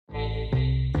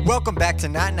Welcome back to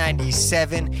Not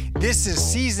 97. This is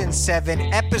Season 7,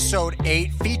 Episode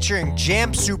 8, featuring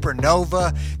Jamz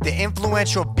Supernova, the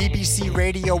influential BBC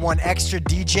Radio 1 Extra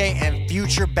DJ and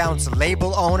Future Bounce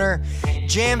label owner.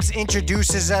 Jamz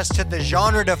introduces us to the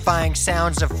genre-defying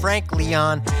sounds of Frank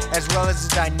Leon, as well as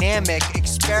the dynamic,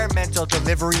 experimental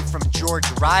delivery from George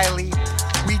Riley.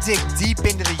 We dig deep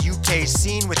into the UK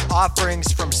scene with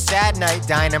offerings from Sad Night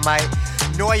Dynamite,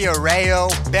 Noya Rayo,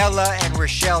 Bella, and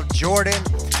Rochelle Jordan.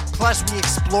 Plus, we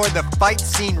explore the fight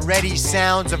scene ready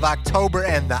sounds of October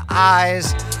and the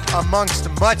Eyes, amongst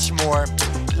much more.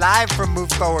 Live from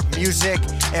Move Forward Music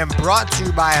and brought to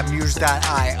you by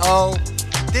Amuse.io.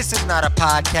 This is not a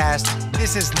podcast.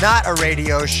 This is not a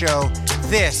radio show.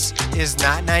 This is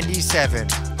Not 97.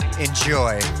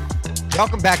 Enjoy.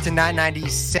 Welcome back to Not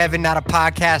 97, not a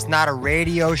podcast, not a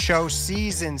radio show,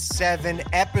 Season 7,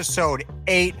 Episode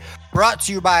 8, brought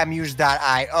to you by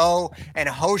Amuse.io and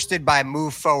hosted by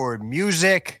Move Forward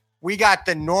Music. We got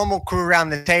the normal crew around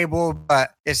the table,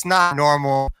 but it's not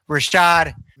normal.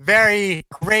 Rashad, very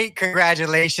great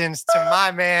congratulations to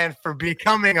my man for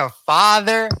becoming a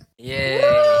father. Yeah.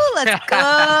 Woo, let's go.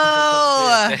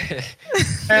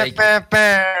 Thank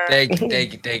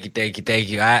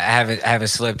you. I haven't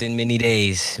slept in many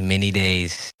days.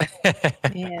 Yeah.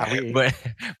 but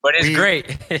it's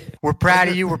great. We're proud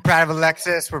of you. We're proud of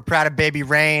Alexis. We're proud of baby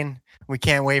Rain. We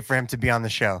can't wait for him to be on the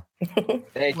show.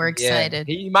 We're excited.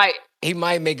 Yeah. He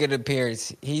might make an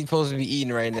appearance. He's supposed to be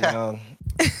eating right now.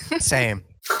 Same.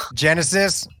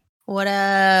 Genesis. What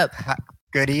up?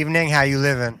 Good evening. How you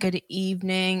living? Good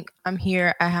evening. I'm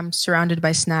here. I am surrounded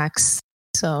by snacks.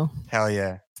 So Hell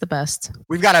yeah. it's the best.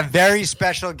 We've got a very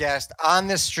special guest on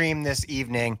the stream this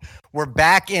evening. We're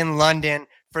back in London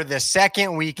for the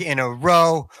second week in a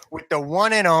row with the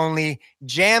one and only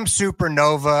Jamz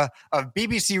Supernova of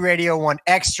BBC Radio 1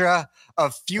 Extra,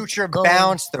 of Future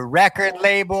Bounce, the record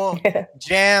label.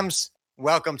 Jamz,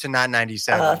 welcome to Not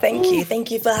 97. Oh, thank you. Thank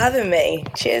you for having me.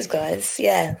 Cheers, guys.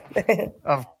 Yeah.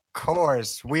 Of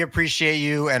course. We appreciate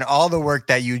you and all the work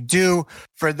that you do.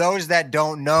 For those that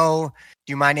don't know,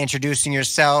 do you mind introducing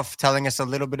yourself, telling us a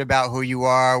little bit about who you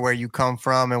are, where you come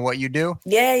from, and what you do?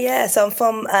 Yeah. So I'm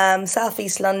from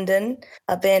Southeast London.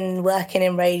 I've been working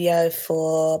in radio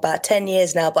for about 10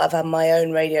 years now, but I've had my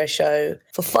own radio show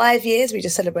for 5 years. We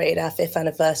just celebrated our 5th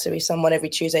anniversary, so I'm on every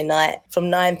Tuesday night from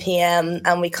 9 p.m.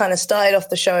 And we kind of started off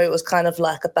the show. It was kind of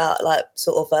like about like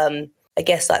sort of I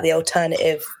guess like the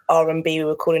alternative R&B, we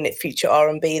were calling it Future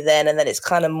R&B then, and then it's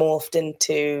kind of morphed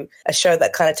into a show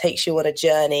that kind of takes you on a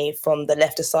journey from the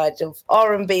left side of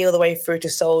R&B all the way through to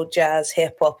soul, jazz,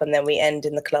 hip hop, and then we end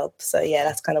in the club. So yeah,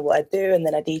 that's kind of what I do. And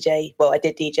then I DJ. Well, I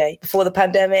did DJ before the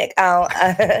pandemic out,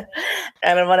 and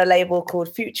I run a label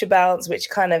called Future Bounce, which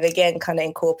kind of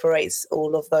incorporates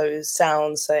all of those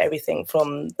sounds. So everything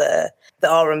from the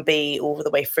R&B all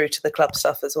the way through to the club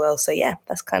stuff as well. So yeah,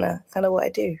 that's kind of what I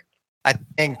do. I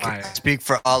think I speak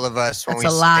for all of us when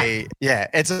That's we say, yeah,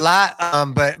 it's a lot.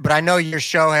 But I know your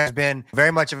show has been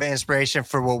very much of an inspiration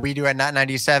for what we do at Not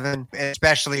 97,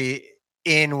 especially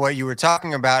in what you were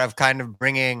talking about of kind of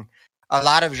bringing a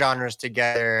lot of genres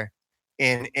together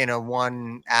in a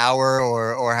 1 hour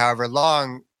or however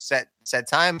long set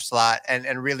time slot and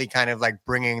really kind of like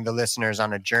bringing the listeners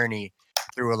on a journey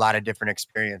through a lot of different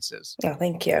experiences. Oh,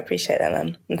 thank you. I appreciate that,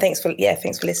 man. And thanks for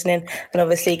listening. And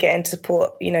obviously getting to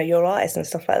support, your artists and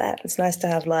stuff like that. It's nice to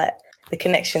have like the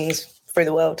connections through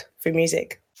the world, through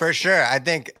music. For sure. I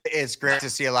think it's great to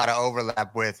see a lot of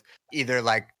overlap with either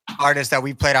like artists that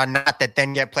we played on Not that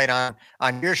then get played on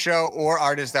your show, or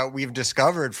artists that we've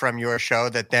discovered from your show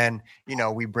that then,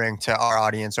 we bring to our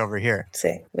audience over here.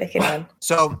 Sick. Wicked, man.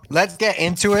 So let's get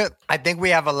into it. I think we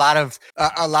have a lot of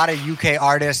UK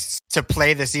artists to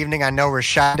play this evening. I know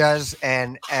Rashad does,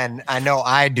 and I know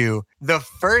I do. The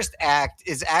first act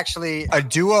is actually a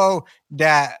duo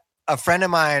that a friend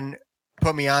of mine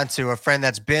put me onto, a friend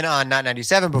that's been on Not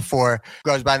 97 before,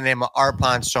 goes by the name of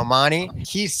Arpan Somani.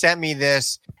 He sent me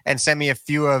this and sent me a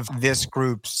few of this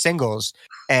group's singles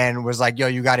and was like, yo,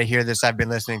 you got to hear this. I've been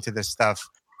listening to this stuff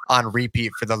on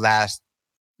repeat for the last,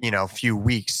 few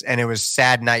weeks. And it was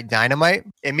Sad Night Dynamite.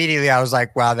 Immediately I was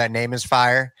like, wow, that name is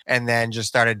fire. And then just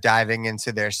started diving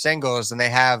into their singles. And they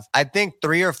have, I think,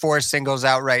 3 or 4 singles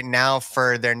out right now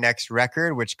for their next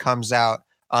record, which comes out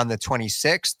on the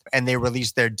 26th. And they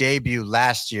released their debut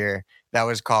last year that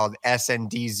was called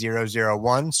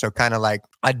SND001. So kind of like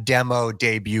a demo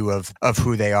debut of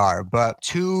who they are. But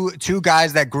two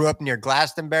guys that grew up near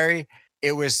Glastonbury.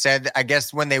 It was said, I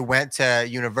guess, when they went to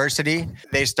university,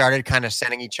 they started kind of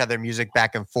sending each other music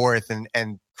back and forth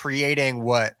and creating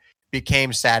what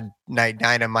became Sad Night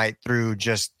Dynamite through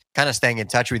just kind of staying in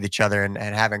touch with each other and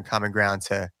having common ground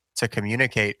to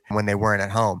communicate when they weren't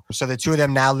at home. So the two of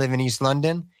them now live in East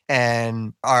London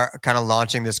and are kind of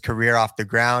launching this career off the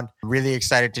ground. Really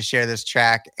excited to share this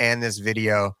track and this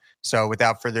video. So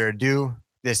without further ado,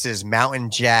 this is Mountain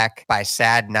Jack by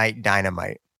Sad Night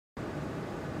Dynamite.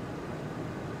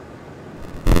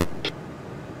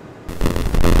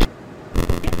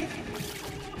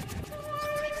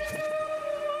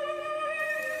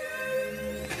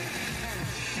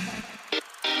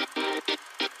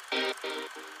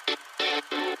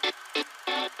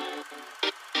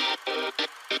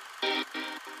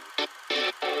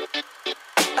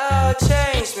 Oh,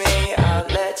 change me, I'll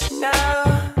let you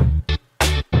know.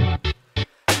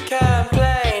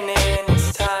 Complaining,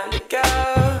 it's time to go.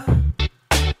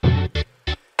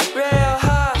 Real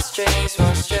heartstrings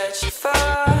won't stretch you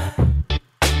far.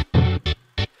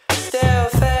 Still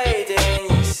fading,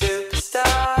 you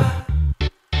superstar.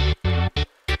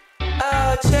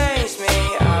 Oh, change me,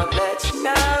 I'll let you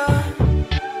know.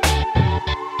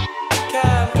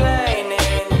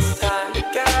 Complaining, it's time to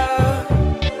go.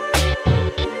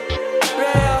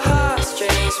 Real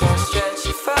heartstrings won't stretch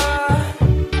you far.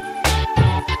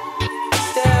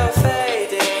 Still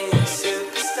fading, you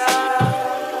superstar.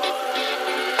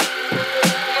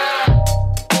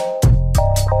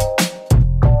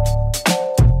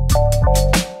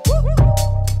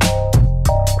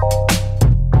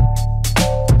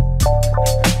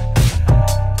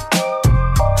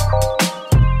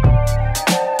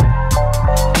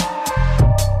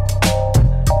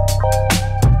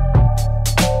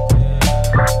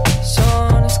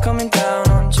 Sun is coming down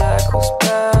on Jackal's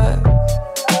back.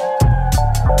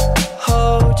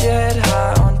 Hold your head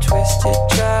high on twisted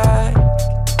track.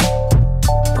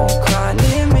 Don't cry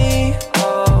near me,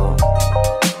 oh.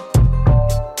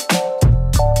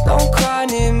 Don't cry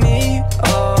near me,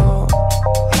 oh,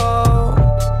 oh.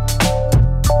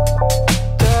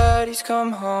 Daddy's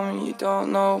come home and you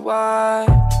don't know why.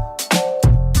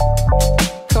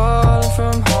 Calling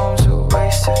from home's a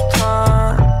waste of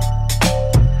time.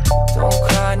 Don't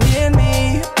cry near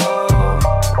me, oh.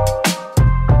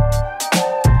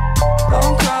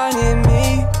 Don't cry near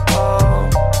me, oh,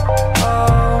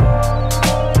 oh.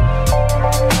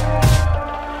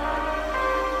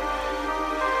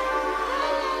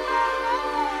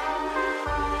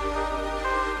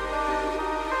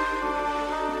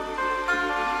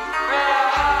 Real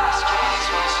heartstrings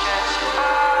won't stretch you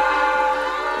far.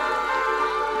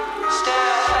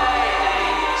 Still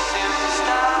fading, you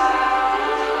superstar.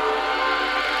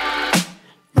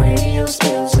 Radio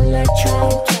spills electro,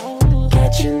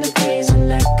 catching the breeze and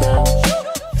let go.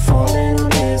 Falling on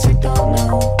music, don't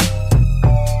know.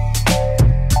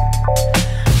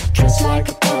 Dressed like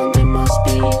a punk, they must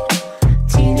be.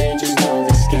 Teenagers know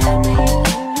they scare me.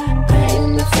 Pain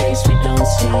in the face we don't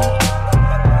see.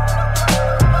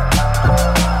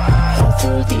 All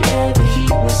through the air, the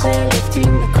heat was there,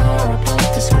 lifting the car above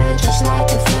the square, just like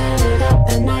a flare lit up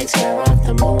the night sky off.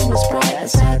 The moon was bright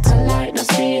as satellite, now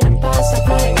speeding past the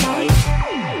bright light.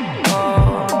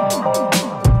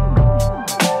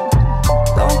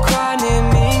 Don't cry near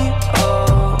me,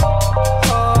 oh,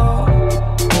 oh.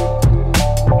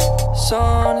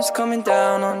 Sun is coming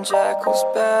down on Jackal's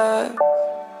back.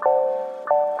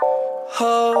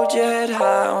 Hold your head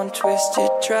high on twisted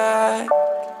track.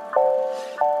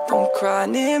 Don't cry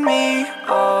near me,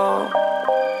 oh.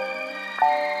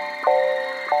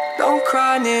 Don't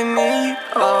cry near me,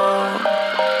 oh,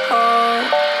 oh.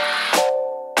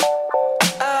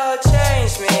 Oh,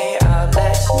 change me, I'll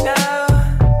let you know.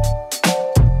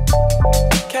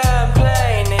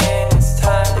 Complaining, it's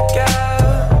time to go.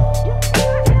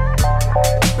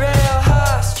 Real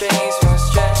heartstrings won't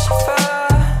stretch you far.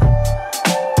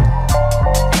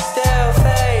 Still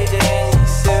fading, you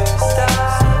superstar.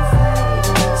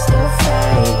 Still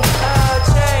fade. Oh,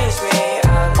 change me,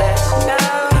 I'll let you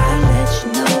know. I'll let you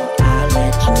know, I'll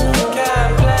let you know.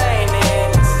 Complaining,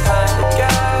 it's time to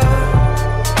go.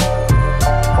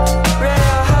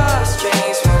 Real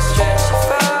heartstrings won't stretch you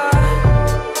far.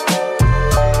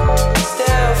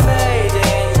 Still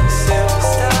fading, you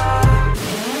superstar.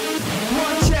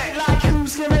 One check like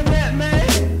who's gonna get me?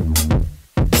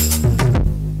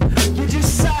 You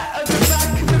just sat at the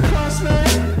back of the cross, man.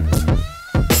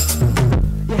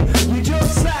 Yeah, you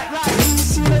just sat like you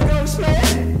seen a ghost,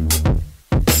 man.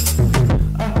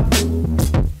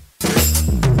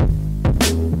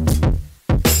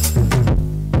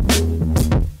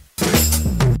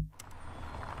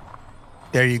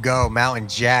 There you go, Mountain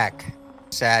Jack,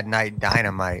 Sad Night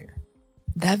Dynamite.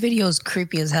 That video is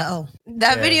creepy as hell.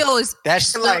 That Yeah. video is That's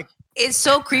so- like It's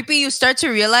so creepy. You start to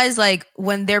realize like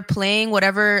when they're playing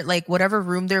whatever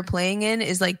room they're playing in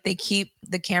is like the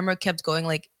camera kept going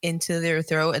like into their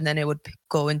throat and then it would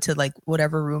go into like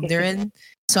whatever room they're in.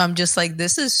 So I'm just like,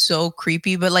 this is so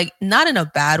creepy, but like not in a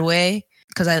bad way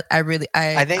because I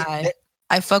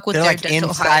fuck with they're their like dental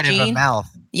inside hygiene. of a mouth.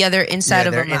 Yeah, they're inside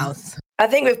of a mouth. I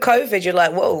think with COVID, you're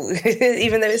like, whoa.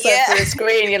 Even though it's like through a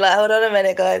screen, you're like, hold on a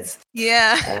minute, guys.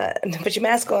 Yeah. Put your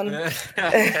mask on.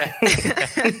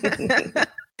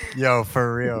 Yo,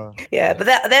 for real. Yeah, but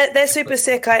they're super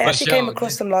sick. I actually came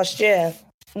across them last year.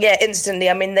 Yeah, instantly.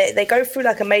 I mean, they go through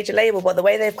like a major label, but the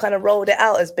way they've kind of rolled it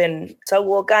out has been so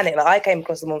organic. Like I came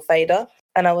across them on Fader.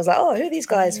 And I was like, oh, who are these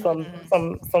guys from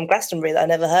Glastonbury that I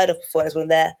never heard of before? It's one of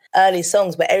their early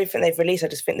songs, but everything they've released, I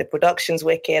just think the production's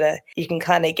wicked. You can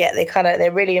kind of get, they're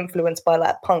really influenced by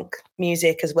like punk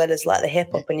music as well as like the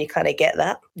hip hop, and you kind of get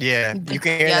that. Yeah, you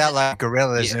can hear that like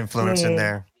Gorillaz influence in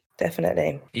there.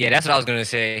 Definitely. Yeah, that's what I was gonna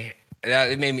say.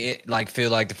 It made me like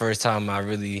feel like the first time I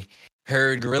really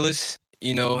heard Gorillaz,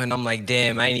 you know, and I'm like,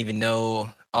 damn, I didn't even know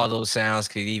all those sounds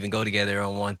could even go together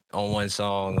on one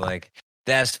song. Like,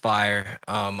 that's fire.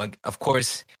 Of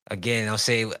course, again, I'll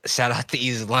say shout out to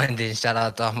East London, shout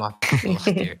out to all my people out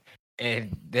there.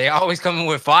 And they always coming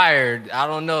with fire. I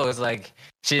don't know. It's like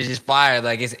shit's just fire.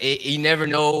 Like you never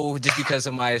know just because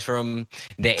somebody's from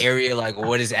the area, like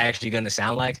what is actually gonna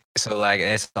sound like. So like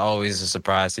that's always a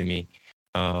surprise to me.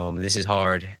 This is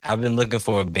hard. I've been looking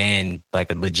for a band,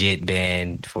 like a legit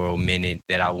band, for a minute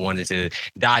that I wanted to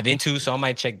dive into. So I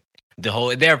might check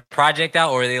their project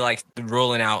out, or are they like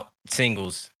rolling out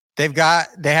singles? They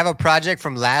have a project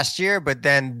from last year, but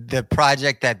then the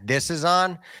project that this is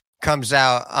on comes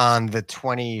out on the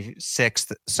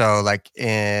 26th. So like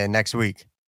next week.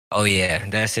 Oh yeah,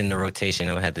 that's in the rotation.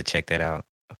 I'll have to check that out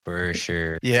for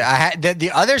sure. Yeah, I had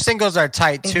the other singles are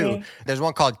tight too. Mm-hmm. There's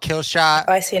one called Kill Shot.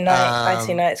 Icy Night.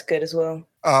 Icy Night's good as well.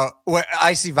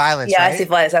 Icy Violence. Yeah, right? Icy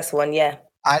Violence. That's the one. Yeah.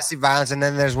 Icy Violence, and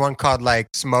then there's one called like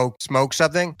Smoke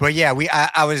something. But yeah,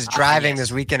 I was driving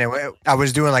this weekend and I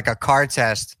was doing like a car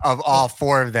test of all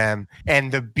four of them,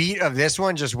 and the beat of this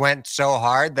one just went so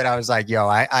hard that I was like, yo,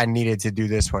 I needed to do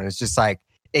this one. It's just like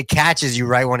it catches you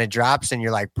right when it drops and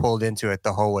you're like pulled into it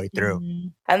the whole way through. Mm-hmm.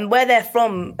 And where they're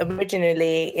from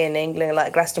originally in England,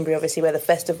 like Glastonbury, obviously where the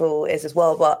festival is as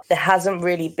well, but there hasn't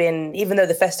really been, even though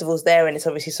the festival's there and it's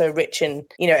obviously so rich and,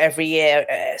 you know, every year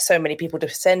so many people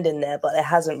descend in there, but there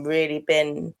hasn't really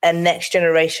been a next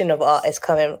generation of artists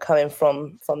coming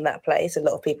from that place. A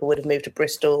lot of people would have moved to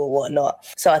Bristol or whatnot.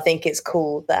 So I think it's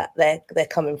cool that they're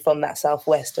coming from that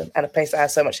southwest and a place that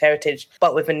has so much heritage,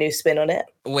 but with a new spin on it.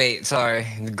 Wait, sorry.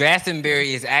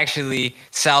 Glastonbury is actually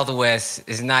southwest.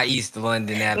 It's not East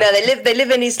London. No, they live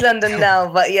in East London now,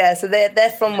 but yeah, so they're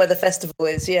from where the festival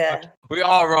is. Yeah, we're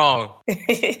all wrong.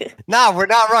 No, we're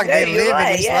not wrong. Yeah, they live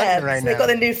in East London right so now. They've got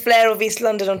the new flair of East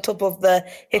London on top of the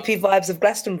hippie vibes of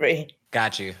Glastonbury.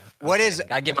 Got you. What is?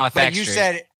 I get my facts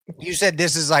straight. You said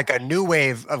this is like a new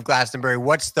wave of Glastonbury.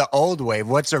 What's the old wave?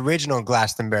 What's original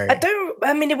Glastonbury?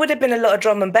 I mean, it would have been a lot of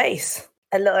drum and bass.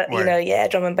 A lot of,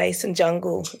 drum and bass and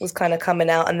jungle was kind of coming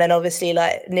out. And then obviously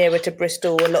like nearer to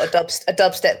Bristol, a lot of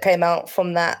dubstep came out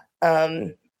from that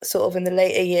sort of in the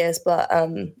later years. But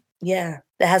there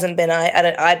hasn't been,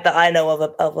 that I know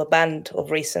of a band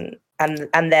of recent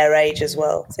and their age as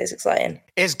well. So it's exciting.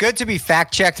 It's good to be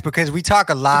fact checked because we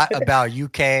talk a lot about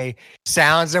UK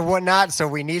sounds and whatnot. So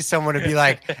we need someone to be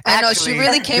like, I know she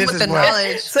really came with the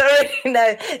knowledge. Sorry,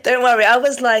 no, don't worry. I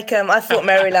was like, I thought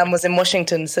Maryland was in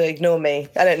Washington, so ignore me.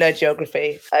 I don't know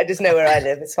geography. I just know where I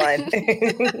live. It's fine.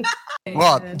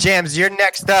 Well, Jamz, you're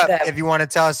next up if you want to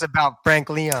tell us about Frank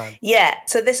Leon. Yeah.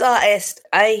 So this artist,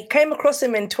 I came across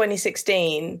him in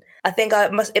 2016. I think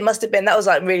it must have been, that was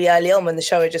like really early on when the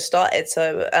show had just started.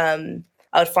 So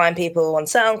I would find people on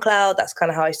SoundCloud. That's kind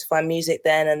of how I used to find music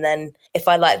then. And then if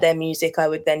I liked their music, I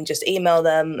would then just email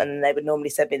them and they would normally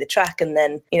send me the track. And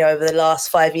then, you know, over the last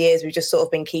 5 years, we've just sort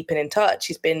of been keeping in touch.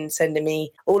 He's been sending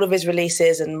me all of his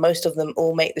releases and most of them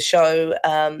all make the show.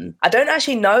 I don't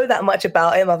actually know that much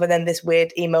about him other than this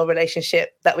weird email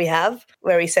relationship that we have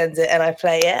where he sends it and I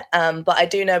play it. But I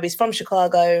do know he's from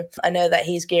Chicago. I know that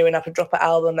he's gearing up to drop an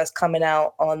album that's coming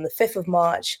out on the 5th of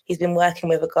March. He's been working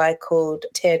with a guy called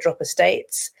Teardrop Estate.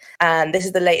 And this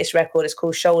is the latest record. It's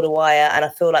called Shoulder Wire. And I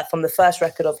feel like from the first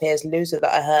record of his, Loser,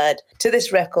 that I heard, to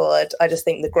this record, I just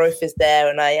think the growth is there.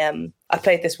 And I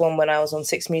played this one when I was on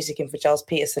Six Music and for Charles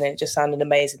Peterson. And it just sounded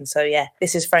amazing. So yeah,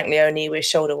 this is Frank Leone with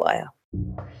Shoulder Wire.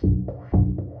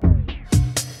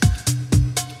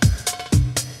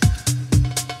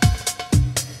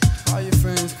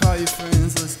 Call your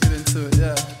friends, let's get into it,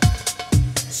 yeah.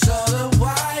 Shoulder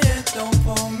wire, don't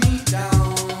pull me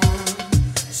down.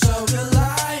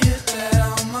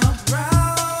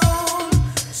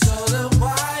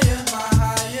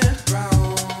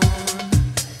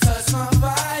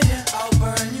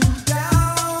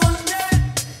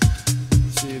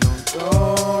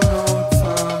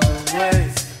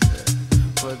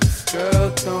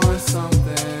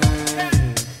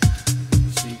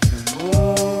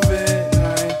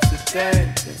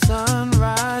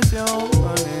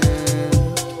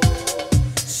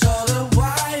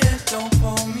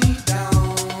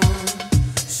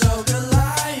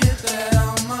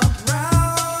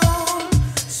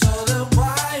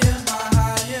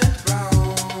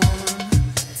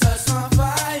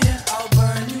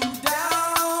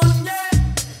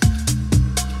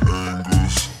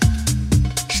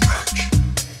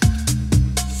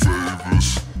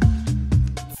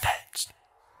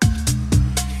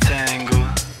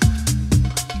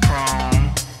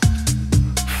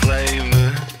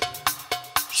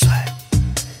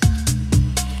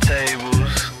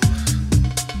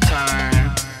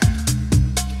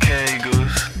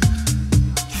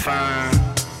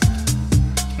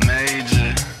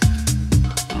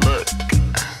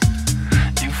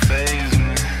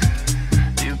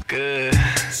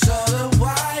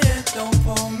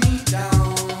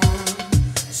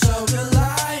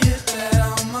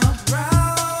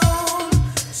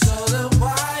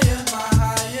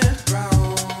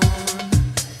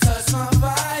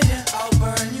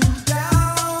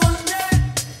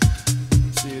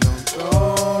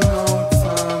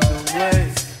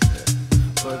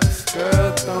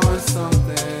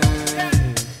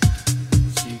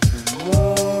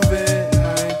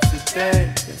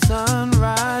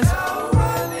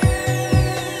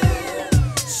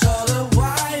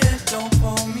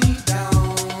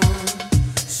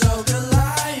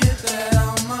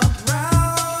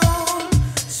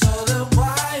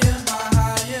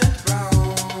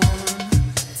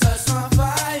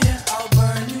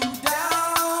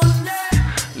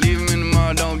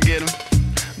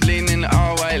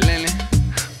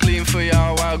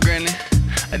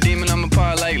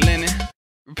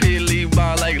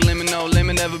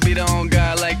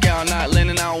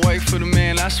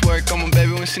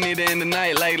 She need it in the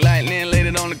night like lightning. Laid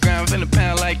it on the ground, finna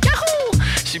pound like yahoo.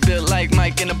 She built like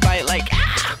Mike in a bite like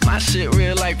ah. My shit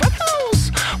real like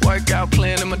ruffles. Workout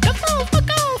plan in my duffel. Fuck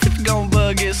off if you gon'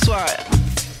 bug, get swat.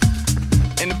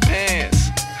 In the pants,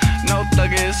 no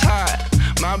thugger is hot.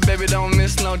 My baby don't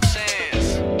miss no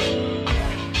chance.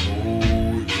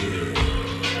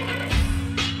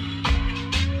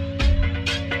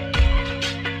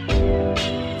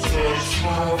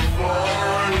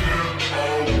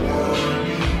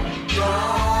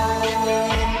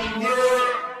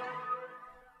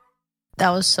 That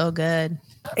was so good.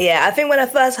 Yeah, I think when I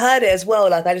first heard it as well,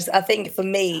 like I think for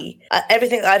me,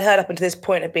 everything I'd heard up until this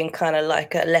point had been kind of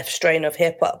like a left strain of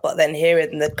hip hop, but then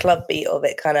hearing the club beat of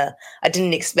it, I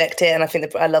didn't expect it, and I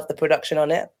think I love the production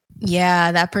on it.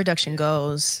 Yeah, that production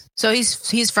goes. So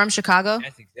he's from Chicago.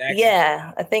 That's exactly.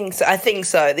 Yeah, I think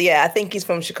so. Yeah, I think he's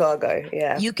from Chicago.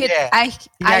 Yeah, You could. Yeah.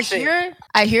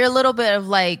 I hear a little bit of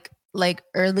like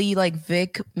early like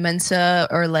Vic Mensa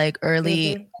or like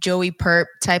early Joey Perp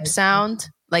type sound,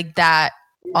 like that,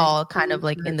 all kind of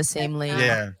like in the same lane.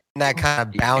 Yeah. And that kind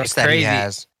of bounce It's that he crazy.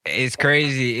 has. It's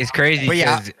crazy. It's crazy But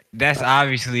yeah. because that's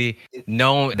obviously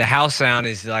known. The house sound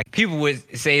is like people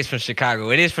would say it's from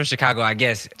Chicago. It is from Chicago, I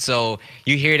guess. So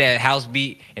you hear that house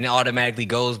beat and it automatically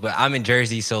goes. But I'm in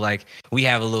Jersey, so like we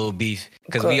have a little beef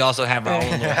because we also have our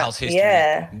own little house history.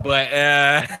 Yeah.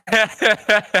 But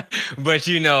but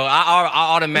you know, I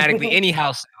automatically any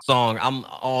house song I'm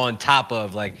on top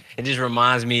of, like it just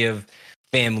reminds me of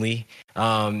family.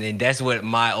 And that's what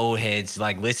my old heads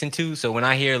like listen to. So when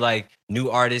I hear like new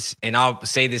artists, and I'll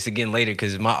say this again later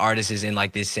because my artist is in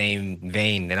like this same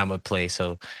vein that I'm gonna play.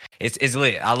 So it's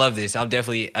lit. I love this. I'm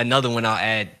definitely another one I'll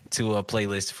add to a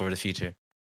playlist for the future.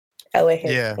 Oh,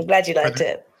 wicked. Yeah. I'm glad you liked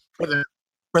it.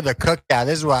 For the cookout,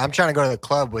 this is why I'm trying to go to the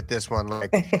club with this one.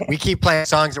 Like we keep playing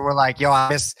songs and we're like, yo,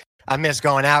 I miss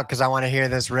going out because I want to hear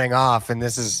this ring off, and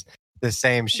this is the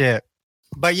same shit.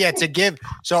 But yeah,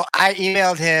 so I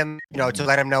emailed him, to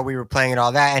let him know we were playing and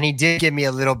all that. And he did give me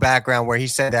a little background where he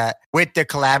said that with the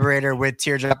collaborator with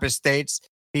Teardrop Estates,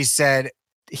 he said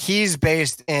he's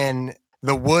based in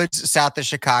the woods south of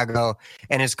Chicago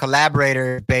and his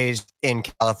collaborator is based in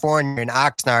California in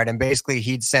Oxnard. And basically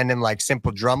he'd send him like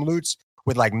simple drum loops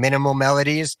with like minimal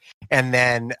melodies. And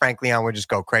then Frank Leon would just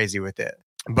go crazy with it.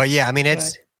 But yeah, I mean,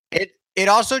 it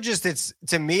also just,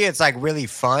 to me, it's like really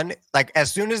fun. Like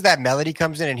as soon as that melody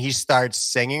comes in and he starts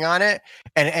singing on it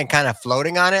and kind of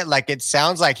floating on it, like it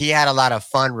sounds like he had a lot of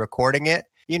fun recording it.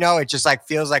 It just like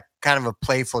feels like kind of a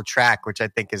playful track, which I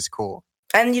think is cool.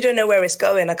 And you don't know where it's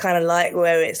going. I kind of like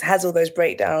where it has all those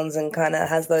breakdowns and kind of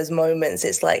has those moments.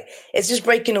 It's like, it's just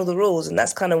breaking all the rules. And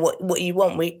that's kind of what you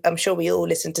want. I'm sure we all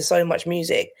listen to so much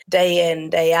music day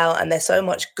in, day out. And there's so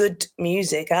much good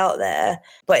music out there,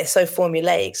 but it's so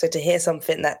formulaic. So to hear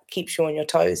something that keeps you on your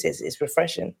toes is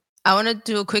refreshing. I want to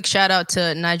do a quick shout out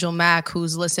to Nigel Mack,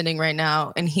 who's listening right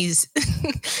now. And he's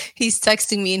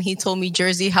texting me and he told me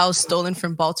Jersey House stolen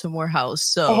from Baltimore House.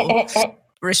 So...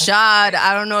 Rashad,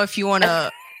 I don't know if you want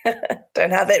to... Don't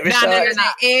have it, Rashad. In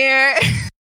the air.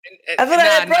 I feel like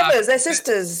they're brothers, they're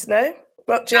sisters, no?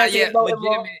 Jersey and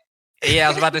Baltimore. Yeah, I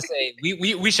was about to say,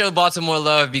 we show Baltimore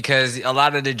love because a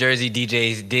lot of the Jersey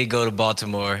DJs did go to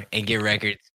Baltimore and get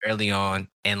records early on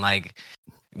and like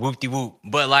whoop-de-whoop.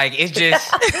 But like, it's just...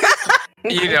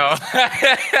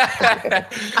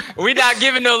 we're not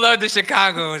giving no love to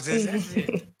Chicago.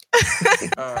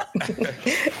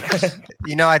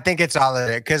 I think it's all of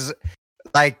it because,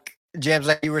 like Jamz,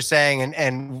 like you were saying,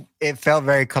 and it felt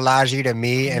very collagey to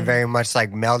me and very much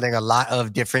like melding a lot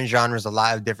of different genres, a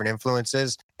lot of different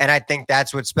influences. And I think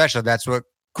that's what's special. That's what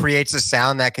creates a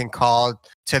sound that can call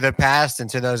to the past and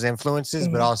to those influences,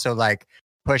 but also like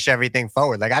push everything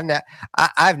forward. Like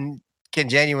I can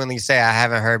genuinely say I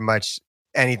haven't heard much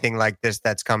anything like this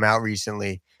that's come out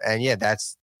recently. And yeah,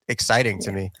 that's exciting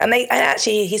to me. And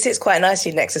he sits quite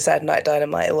nicely next to Saturday Night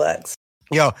Dynamite. It works.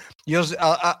 Yo,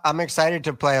 I'm excited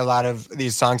to play a lot of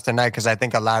these songs tonight because I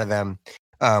think a lot of them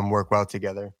work well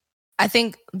together. I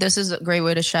think this is a great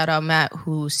way to shout out Matt,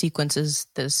 who sequences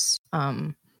this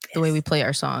the way we play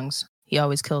our songs. He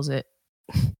always kills it.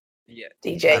 Yeah,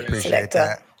 DJ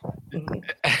selector.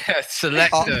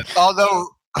 Selector. Although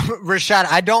Rashad,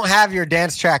 I don't have your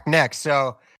dance track next,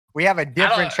 so we have a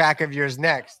different track of yours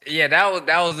next. Yeah, that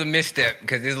was a misstep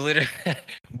because it's literally,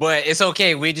 but it's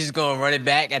okay. We're just gonna run it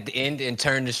back at the end and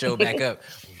turn the show back up.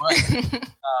 But,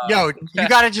 Yo, you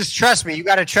gotta just trust me. You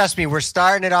gotta trust me. We're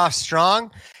starting it off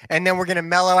strong, and then we're gonna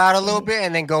mellow out a little bit,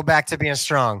 and then go back to being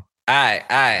strong. All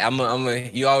right.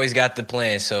 You always got the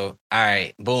plan. So, all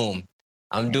right, boom.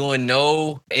 I'm doing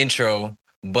no intro,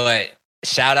 but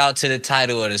shout out to the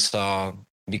title of the song.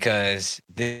 because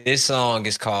this song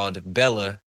is called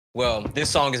Bella. Well, this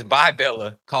song is by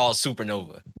Bella called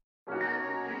Supernova.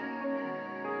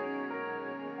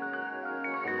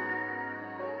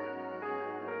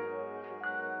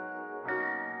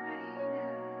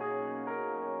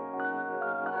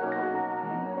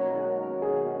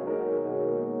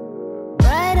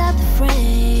 Right out the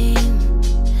frame,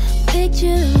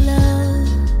 picture of love.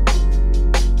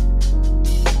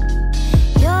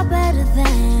 You're better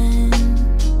than,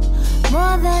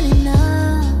 more than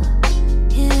enough,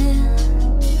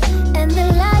 yeah. And the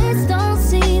lights don't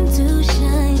seem to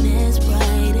shine as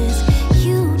bright as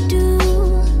you do.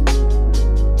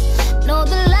 No,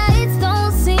 the lights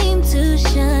don't seem to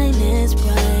shine as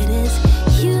bright as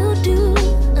you do.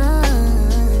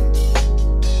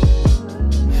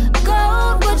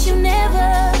 Gold, but you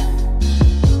never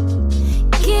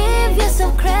give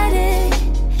yourself credit.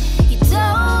 You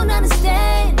don't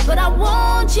understand, but I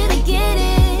want you to get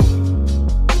it.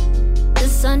 The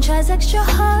sun tries extra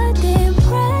hard to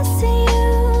impress you.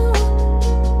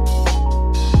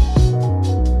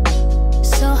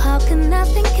 So how can I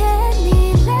think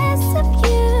any less of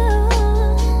you?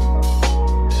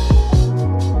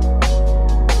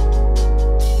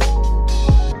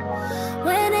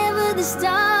 Whenever the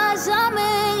stars are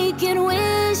making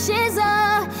wishes,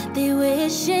 they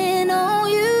wishing on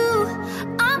you.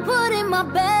 I'm putting my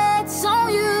bets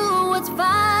on you. It's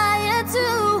fire to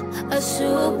a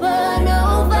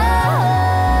supernova.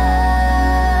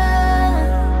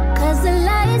 'Cause the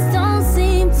lights don't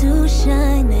seem to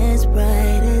shine as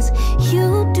bright as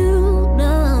you do.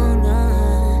 No, no.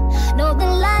 No, the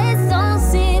lights don't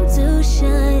seem to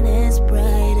shine as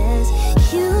bright as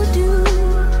you do.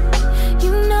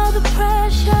 You know the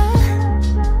pressure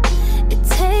it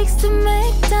takes to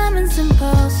make diamonds and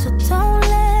pearls, so don't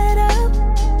let up.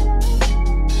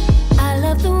 I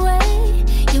love the way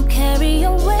you carry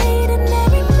your weight, and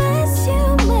every mess you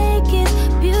make is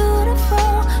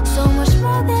beautiful, so much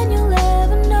more than you'll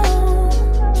ever know.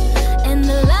 And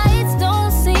the lights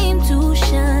don't seem to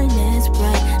shine as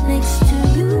bright next to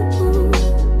you.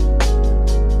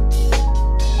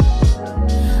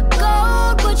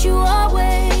 Gold, but you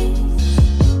always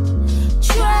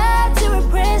try to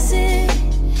repress it.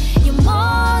 You're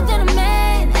more than a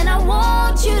man, and I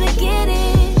want you to get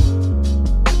it.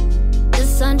 The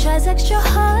sun tries extra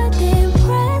hard to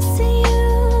impress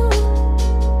you.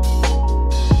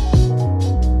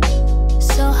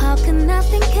 So how can I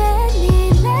think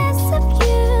any less of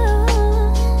you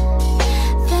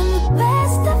than the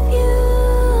best of you?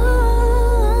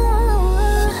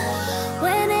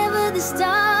 Whenever the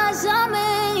stars are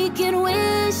making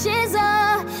wishes,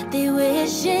 they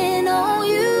wishing on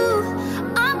you.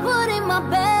 I'm putting my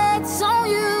bets on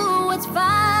you. It's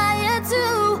fire to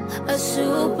a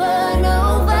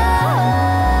supernova.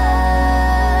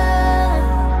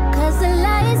 'Cause the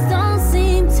lights don't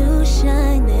seem to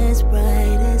shine as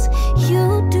bright as you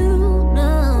do.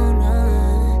 No, no.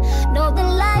 No, the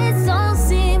lights don't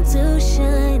seem to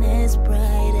shine as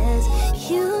bright as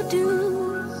you do.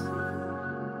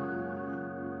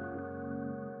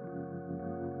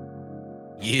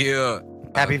 Yeah.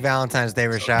 Happy Valentine's Day,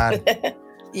 Rashad.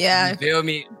 Yeah, You feel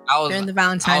me? I was during the I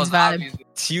Valentine's was vibe. obviously-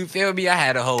 you feel me? I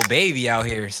had a whole baby out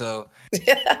here, so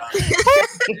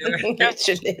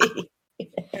Literally.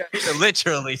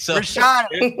 literally. So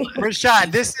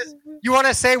Rashad, this is. You want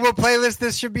to say what playlist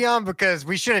this should be on? Because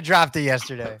we should have dropped it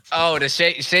yesterday. oh, the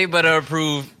Shea Butter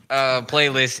approved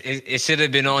playlist. It should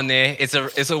have been on there. It's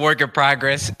a work in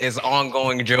progress. It's an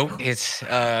ongoing joke. It's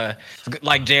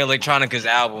like Jay Electronica's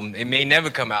album. It may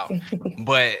never come out,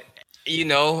 but you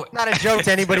know, Not a joke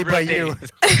to anybody but you.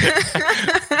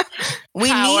 We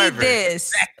However, need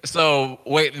this. So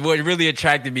what really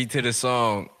attracted me to the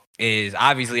song is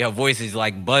obviously her voice is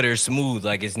like butter smooth.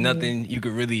 Like it's nothing you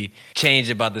could really change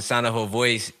about the sound of her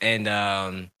voice. And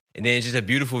then it's just a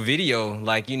beautiful video.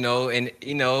 Like, I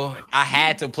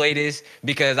had to play this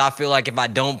because I feel like if I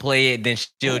don't play it, then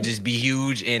she'll just be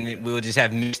huge and we'll just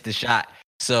have missed the shot.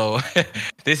 So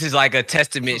this is like a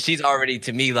testament. She's already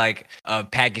to me like a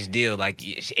package deal. Like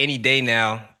any day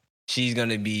now, she's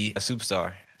gonna be a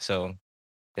superstar. So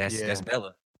that's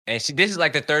Bella. And this is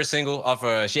like the third single off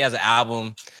her. She has an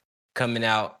album coming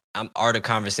out, Art of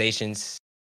Conversations.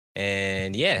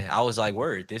 And yeah, I was like,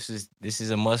 word, this is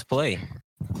a must play.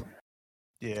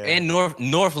 Yeah. And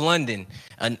North London,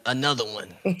 another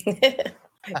one.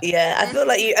 Yeah, I feel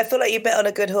like you bet on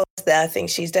a good horse there. I think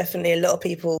she's definitely, a lot of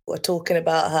people are talking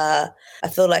about her. I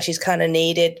feel like she's kind of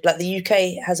needed. Like the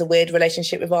UK has a weird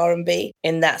relationship with R&B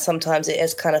in that sometimes it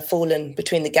has kind of fallen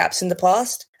between the gaps in the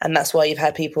past, and that's why you've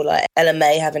had people like Ella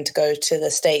May having to go to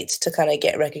the States to kind of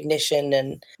get recognition,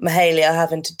 and Mahalia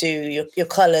having to do your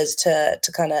colours to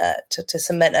kind of to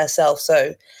cement herself.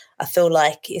 So I feel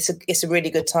like it's a really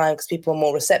good time because people are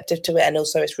more receptive to it, and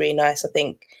also it's really nice. I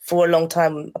think for a long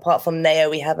time, apart from Neo,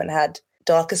 we haven't had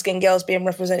darker skinned girls being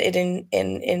represented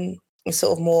in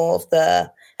sort of more of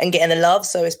the and getting the love.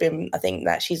 So it's been, I think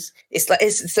that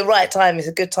it's the right time. It's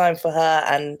a good time for her,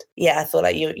 and yeah, I feel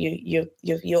like you're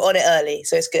on it early,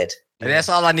 so it's good. And that's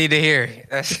all I need to hear.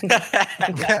 That's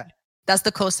That's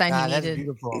the cosign he That's needed.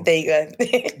 beautiful. There you go.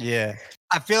 Yeah.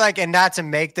 I feel like, and not to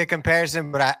make the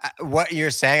comparison, but what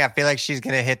you're saying, I feel like she's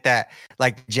going to hit that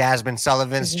like Jasmine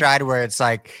Sullivan stride where it's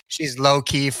like she's low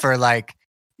key for like,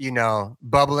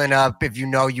 bubbling up if you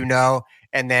know,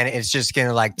 and then it's just going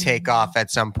to like take off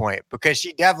at some point because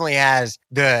she definitely has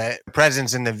the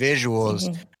presence and the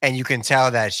visuals and you can tell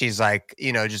that she's like,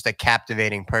 just a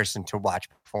captivating person to watch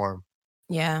perform.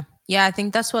 Yeah. Yeah. I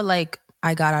think that's what like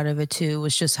I got out of it too,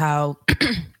 was just how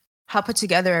put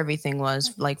together everything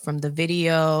was, like from the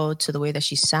video to the way that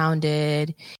she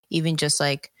sounded, even just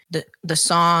like the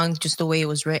song, just the way it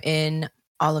was written,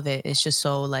 all of it. It's just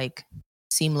so like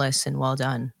seamless and well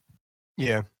done.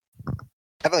 Yeah.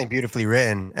 Definitely beautifully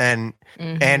written and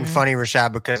funny,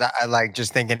 Rashad, because I like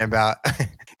just thinking about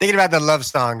the love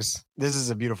songs. This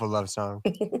is a beautiful love song.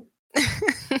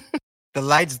 The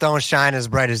lights don't shine as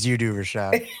bright as you do,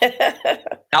 Rashad.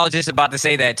 I was just about to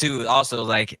say that too. Also,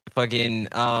 like fucking,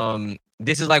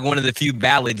 this is like one of the few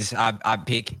ballads I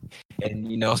pick, and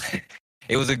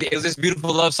it was this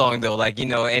beautiful love song though. Like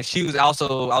and she was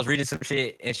also, I was reading some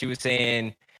shit, and she was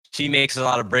saying she makes a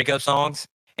lot of breakup songs,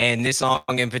 and this song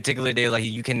in particular, they like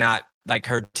you cannot like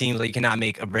her team like you cannot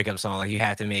make a breakup song. Like you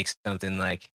have to make something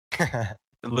like a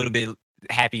little bit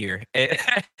happier,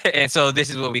 and so this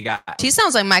is what we got. She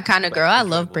sounds like my kind of girl. I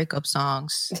love breakup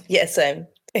songs. Yeah, same.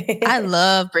 I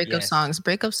love breakup songs.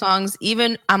 Breakup songs.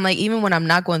 Even when I'm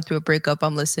not going through a breakup,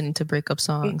 I'm listening to breakup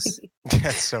songs.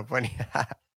 That's so funny.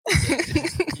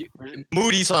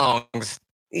 Moody songs.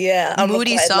 Yeah,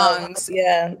 moody songs.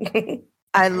 Yeah.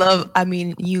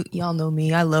 Y'all know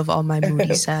me. I love all my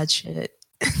moody sad shit.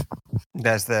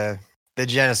 That's the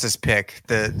Genesis pick.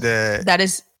 That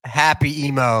is happy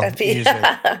emo music.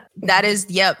 That is,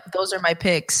 yep. Those are my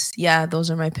picks. Yeah,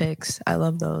 those are my picks. I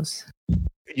love those.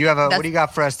 You have what do you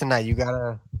got for us tonight? You got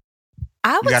a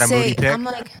moody pick? I'm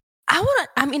like,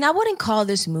 I wouldn't call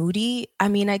this moody. I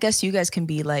mean, I guess you guys can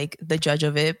be like the judge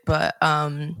of it, but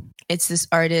it's this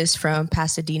artist from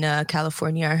Pasadena,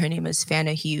 California. Her name is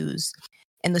Fana Hughes.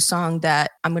 And the song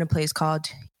that I'm going to play is called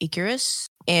Icarus.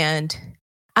 And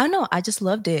I don't know, I just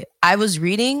loved it. I was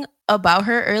reading about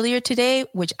her earlier today,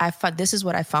 which this is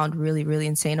what I found really, really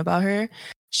insane about her.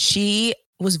 She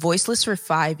was voiceless for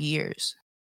 5 years.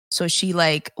 So she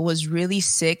like was really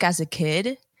sick as a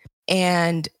kid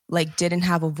and like didn't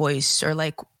have a voice, or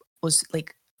like was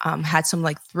like had some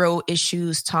like throat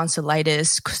issues,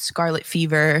 tonsillitis, scarlet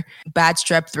fever, bad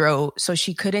strep throat. So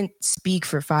she couldn't speak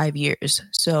for 5 years.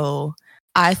 So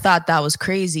I thought that was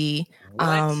crazy.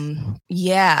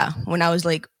 Yeah, when I was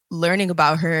like learning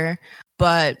about her,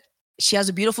 but she has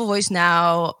a beautiful voice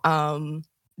now.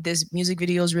 This music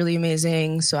video is really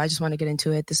amazing. So I just want to get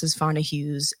into it. This is Fana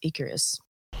Hughes, Icarus.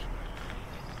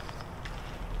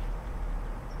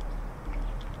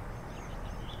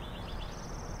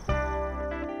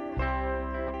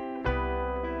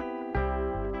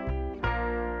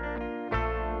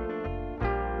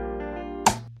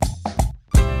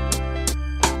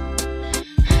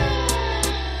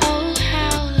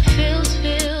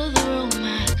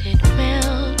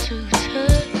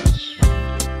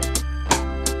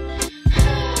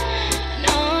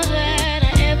 All that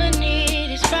I ever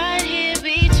need is right here.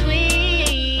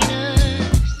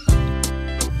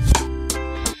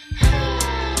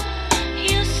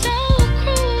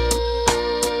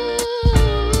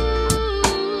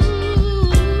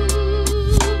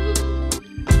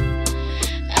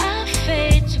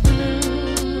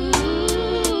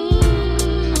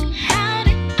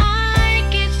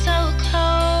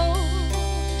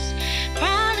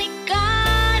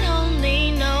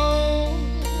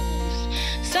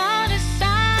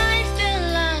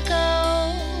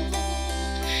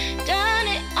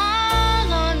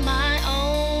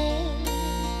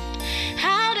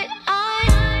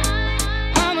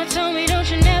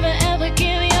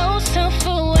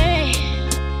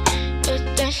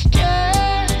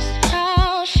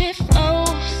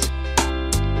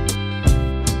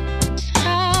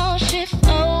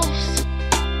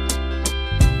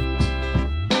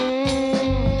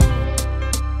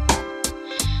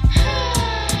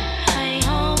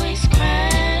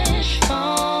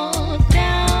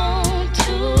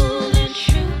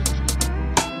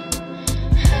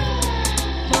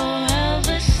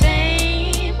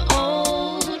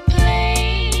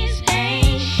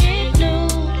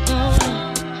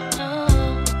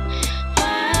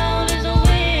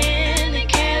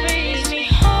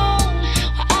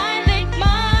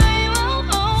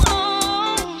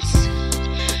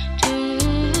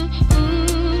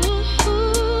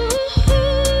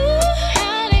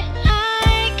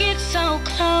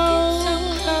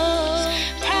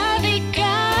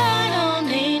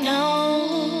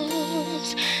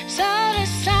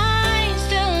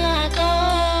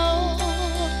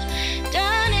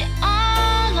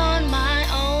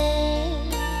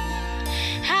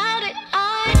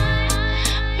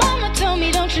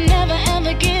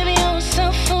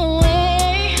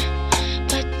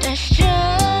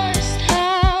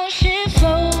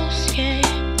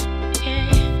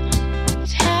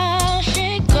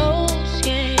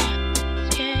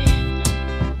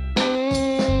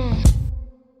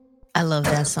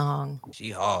 song.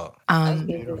 She hard.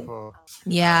 Beautiful.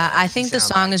 Yeah, I She think the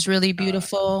sound song like, is really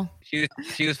beautiful. She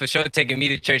was for sure taking me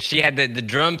to church. She had the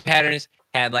drum patterns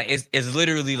had like it's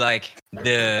literally like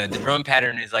the drum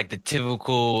pattern is like the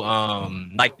typical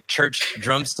like church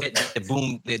drum set, the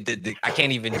boom, the I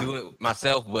can't even do it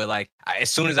myself, but like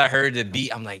as soon as I heard the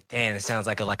beat, I'm like, damn, it sounds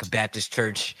like a Baptist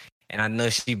church, and I know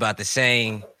she about to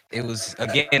sing. It was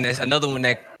again, it's another one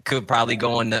that could probably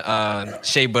go on the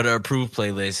Shea Butter approved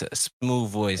playlist. A smooth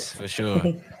voice for sure.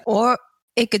 Or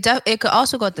it could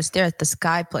also go at the Stare at the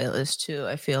Sky playlist too.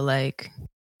 I feel like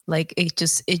it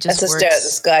just That's a works. stare at the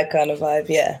sky kind of vibe,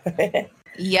 yeah.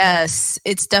 Yes,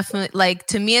 it's definitely like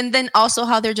to me. And then also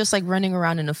how they're just like running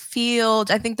around in a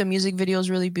field. I think the music video is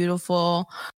really beautiful.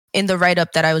 In the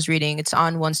write-up that I was reading, it's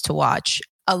on Ones to Watch.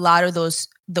 A lot of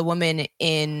the women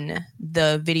in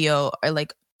the video are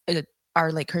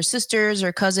like her sisters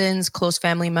or cousins, close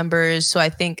family members. So I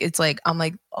think it's like, I'm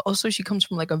like, also she comes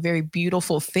from like a very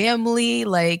beautiful family.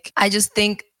 Like, I just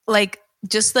think like,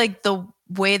 just like the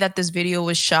way that this video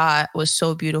was shot was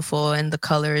so beautiful, and the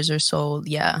colors are so,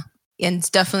 yeah. And it's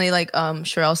definitely like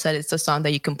Sherelle said, it's a song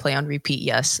that you can play on repeat.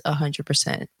 Yes,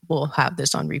 100% we'll have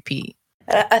this on repeat.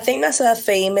 I think that's her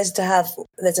theme, is to have,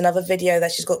 there's another video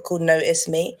that she's got called Notice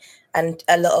Me, and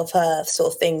a lot of her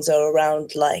sort of things are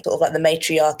around like sort of like the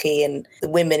matriarchy and the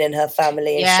women in her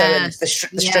family, and showing the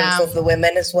strength of the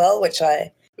women as well, which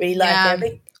I really like. Yeah. I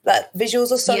think like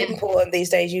visuals are so important these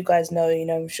days. You guys know,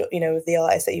 I'm sure, with the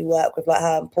artists that you work with, like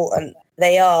how important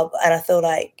they are. And I feel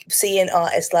like seeing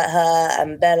artists like her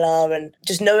and Bella, and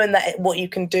just knowing that what you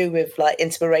can do with like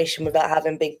inspiration without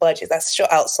having big budgets, that's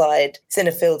shot outside, it's in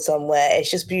a field somewhere. It's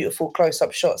just beautiful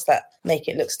close-up shots that make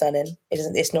it look stunning.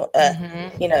 It's not a,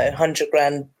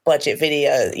 $100,000 budget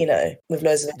video, with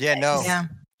loads of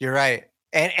You're right.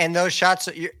 And those shots,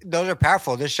 those are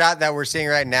powerful. The shot that we're seeing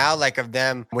right now, like of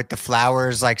them with the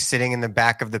flowers, like sitting in the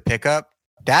back of the pickup,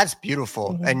 that's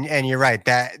beautiful. Mm-hmm. And you're right,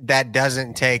 that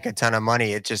doesn't take a ton of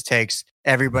money. It just takes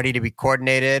everybody to be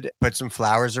coordinated, put some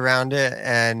flowers around it,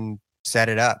 and set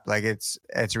it up. Like it's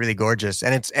really gorgeous,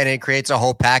 and it creates a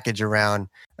whole package around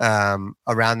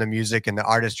the music and the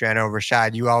artistry. I know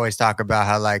Rashad, you always talk about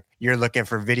how like you're looking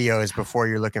for videos before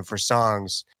you're looking for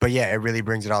songs, but yeah, it really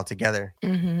brings it all together.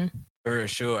 Mm-hmm. For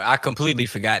sure. I completely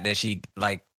forgot that she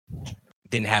like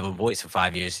didn't have a voice for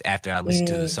 5 years after I listened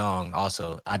to the song.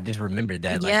 Also, I just remembered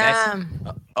that. Like that's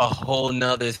a whole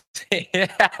nother thing.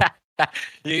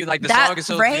 You like the song is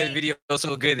so good, the video is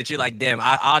so good that you're like, damn,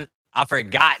 I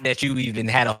forgot that you even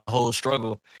had a whole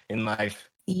struggle in life.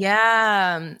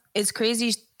 Yeah, it's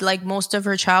crazy. Like most of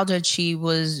her childhood, she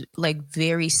was like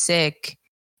very sick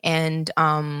and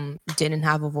didn't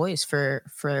have a voice for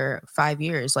 5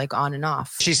 years, like on and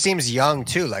off. She seems young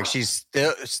too. Like she's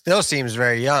still seems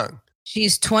very young.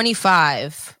 She's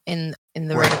 25 in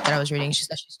the write-up that I was reading. She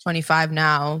said she's 25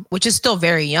 now, which is still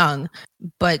very young.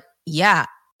 But yeah,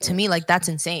 to me, like that's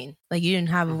insane. Like you didn't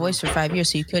have a voice for 5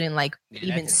 years, so you couldn't like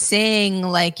even sing.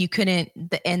 Like you couldn't,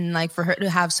 and like for her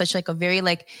to have such like a very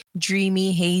like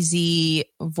dreamy, hazy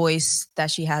voice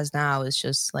that she has now is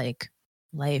just like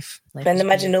life. And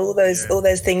imagine all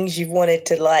those things you've wanted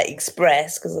to like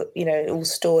express, because it all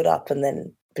stored up, and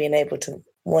then being able to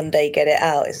one day get it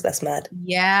out, that's mad.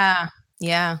 Yeah.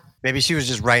 Maybe she was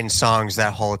just writing songs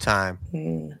that whole time.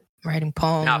 Writing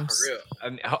poems. Nah, for real. I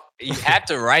mean, you have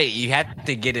to write. You have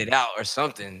to get it out or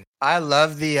something. I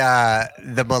love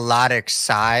the melodic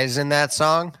sighs in that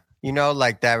song.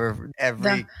 Like that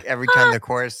every time the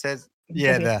chorus says,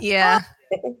 yeah.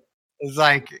 It's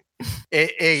like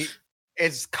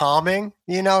it's calming.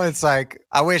 It's like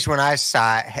I wish when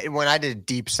I did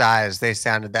deep sighs, they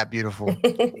sounded that beautiful.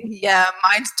 Yeah,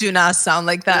 mine do not sound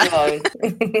like that.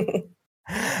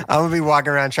 I'm gonna be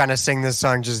walking around trying to sing this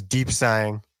song just deep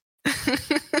sighing. All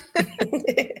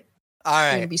right.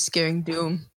 I'm gonna be scaring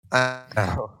Doom. I'm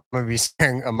gonna be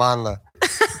scaring Amanla.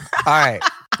 All right.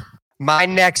 My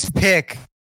next pick,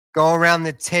 go around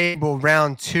the table,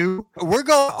 round 2. We're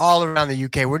going all around the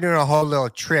UK. We're doing a whole little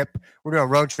trip. We're doing a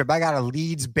road trip. I got a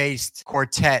Leeds-based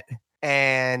quartet,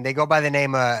 and they go by the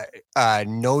name of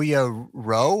Noya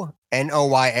Ro,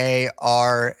 Noyarao.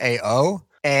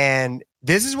 And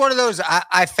this is one of those,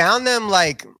 I found them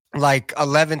like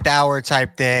 11th hour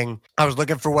type thing. I was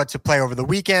looking for what to play over the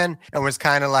weekend and was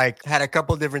kind of like, had a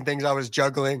couple different things I was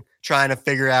juggling, trying to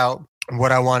figure out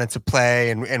what I wanted to play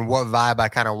and what vibe I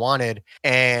kind of wanted.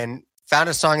 And found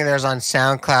a song of theirs on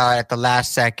SoundCloud at the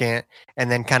last second, and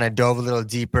then kind of dove a little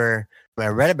deeper. I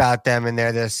read about them, and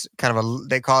they're this kind of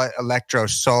they call it electro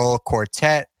soul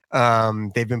quartet.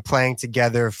 They've been playing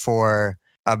together for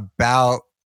about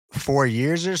 4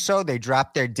 years or so. They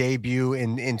dropped their debut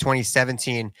in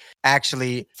 2017.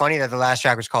 Actually, funny that the last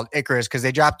track was called Icarus because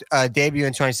they dropped a debut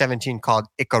in 2017 called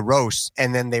Icaros,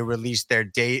 and then they released their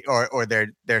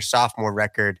their sophomore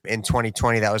record in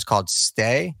 2020 that was called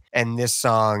Stay, and this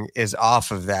song is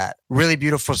off of that. Really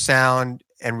beautiful sound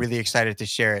and really excited to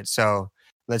share it. So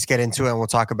let's get into it and we'll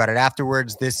talk about it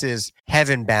afterwards. This is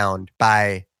Heaven Bound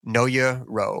by Noya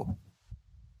Rowe.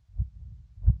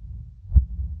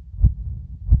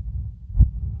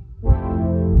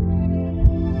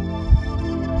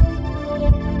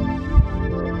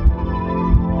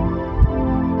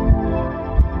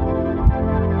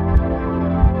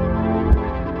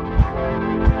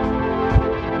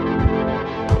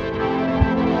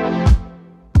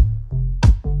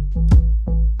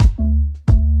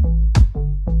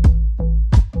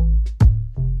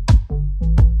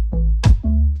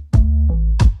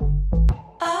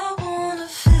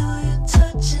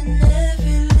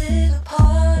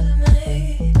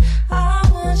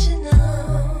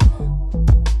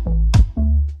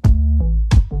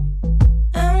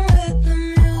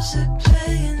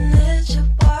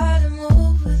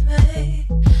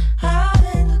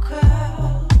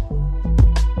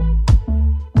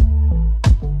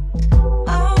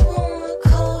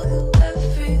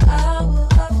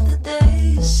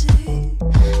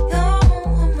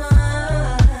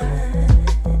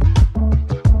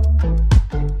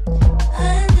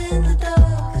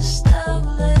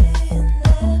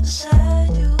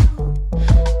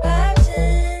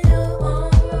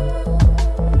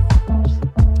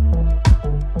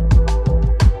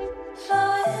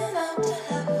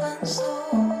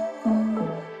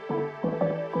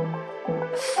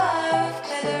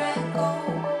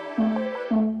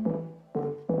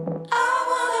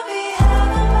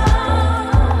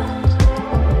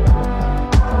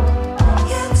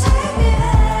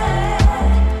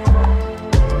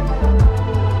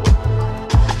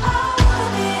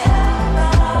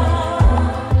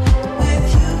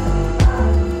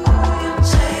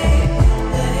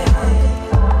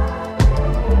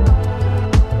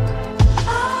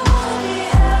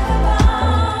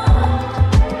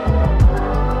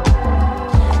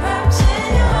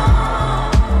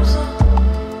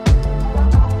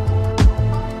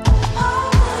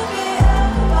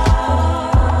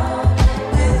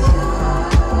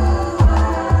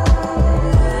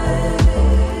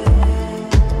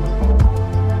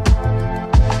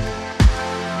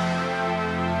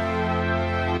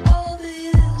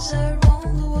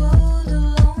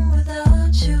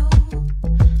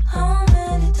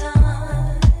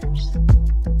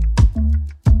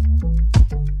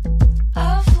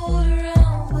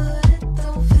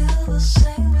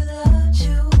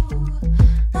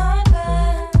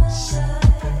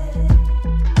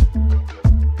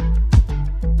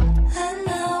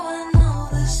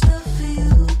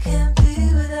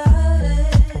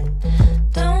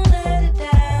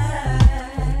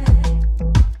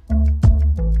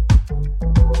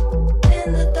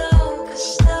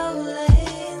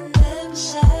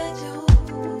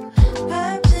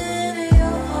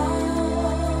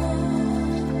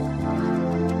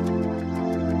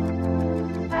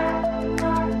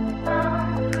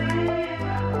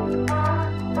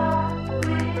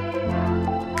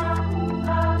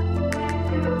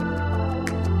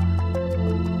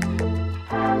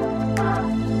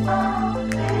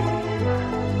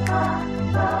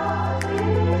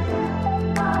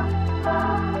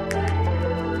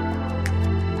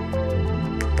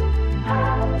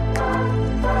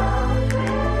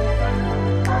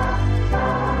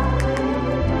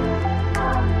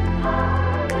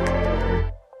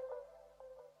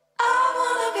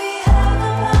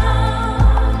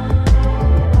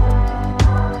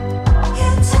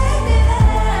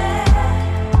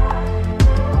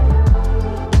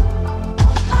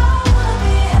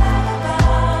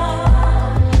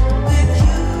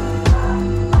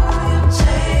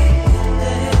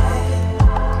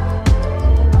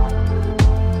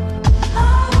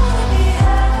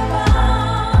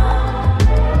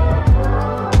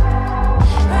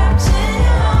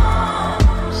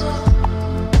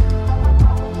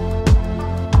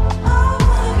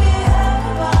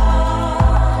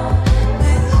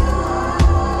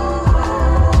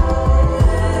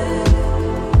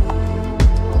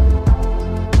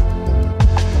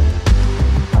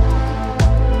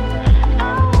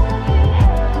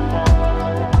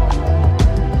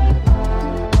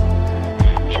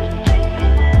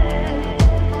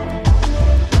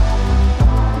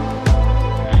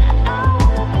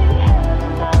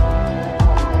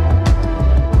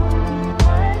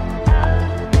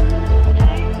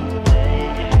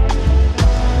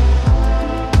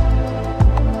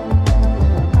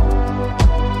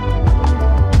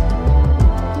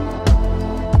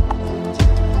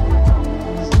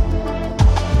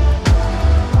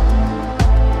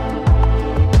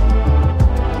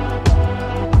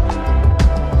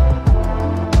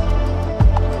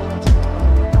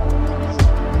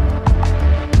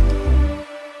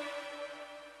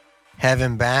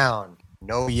 Heaven Bound.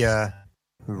 Noya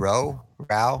Rao.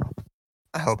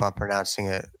 I hope I'm pronouncing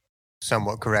it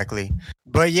somewhat correctly.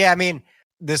 But yeah, I mean,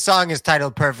 the song is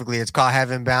titled perfectly. It's called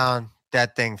Heaven Bound.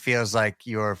 That thing feels like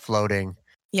you're floating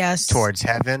Yes. towards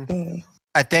heaven. Mm.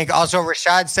 I think also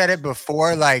Rashad said it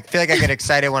before, like, I feel like I get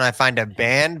excited when I find a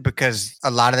band because a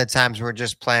lot of the times we're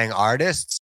just playing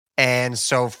artists. And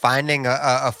so finding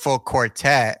a full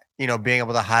quartet, you know, being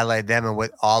able to highlight them and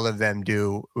what all of them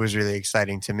do was really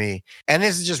exciting to me. And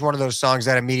this is just one of those songs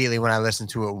that immediately when I listened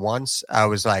to it once, I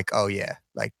was like, oh yeah,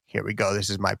 like, here we go. This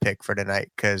is my pick for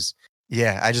tonight. Cause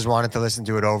yeah, I just wanted to listen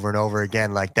to it over and over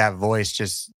again. Like that voice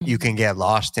just, you can get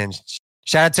lost in.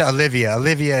 Shout out to Olivia.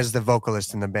 Olivia is the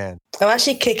vocalist in the band. I'm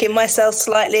actually kicking myself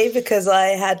slightly because I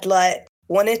had like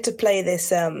wanted to play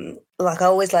this. Like I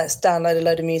always like download a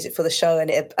load of music for the show,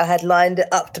 and I had lined it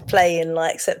up to play in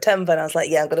like September, and I was like,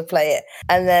 yeah, I'm gonna play it.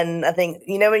 And then I think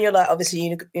when you're like, obviously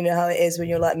you know how it is when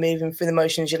you're like moving through the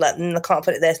motions. You're like, I can't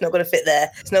put it there. It's not gonna fit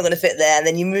there. It's not gonna fit there. And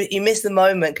then you miss the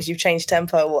moment because you've changed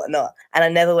tempo or whatnot. And I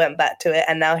never went back to it.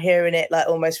 And now hearing it like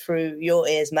almost through your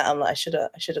ears, Matt, I'm like, I should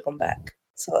have gone back.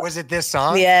 So, was it this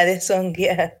song? Yeah, this song.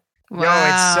 Yeah. Wow.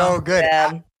 Yo, it's so good.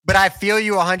 Yeah. But I feel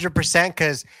you 100%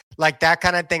 because like that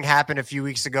kind of thing happened a few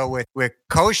weeks ago with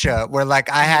Kosha, where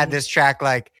like I had this track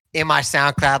like in my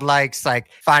SoundCloud likes, like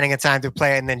finding a time to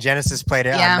play it, and then Genesis played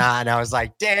it on not, and I was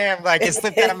like, damn, like it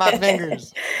slipped out of my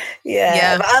fingers.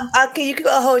 Yeah. But you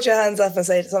gotta hold your hands up and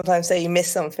sometimes say you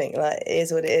miss something. Like it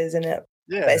is what it is, isn't it?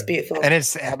 Yeah. But it's beautiful. And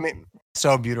it's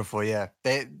so beautiful. Yeah.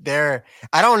 They're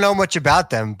I don't know much about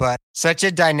them, but such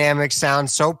a dynamic sound,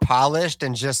 so polished,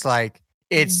 and just like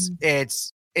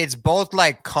it's both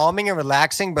like calming and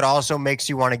relaxing, but also makes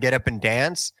you want to get up and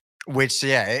dance, which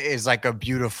is like a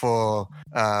beautiful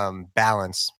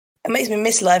balance. It makes me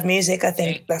miss live music. I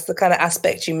think that's the kind of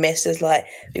aspect you miss, is like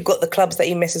you've got the clubs that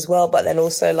you miss as well, but then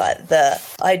also like the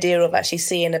idea of actually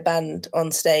seeing a band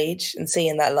on stage and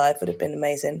seeing that live would have been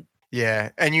amazing. Yeah.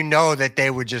 And you know that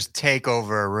they would just take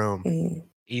over a room.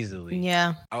 Easily.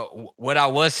 Yeah. What I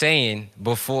was saying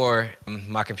before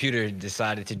my computer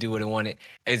decided to do what it wanted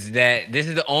is that this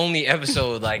is the only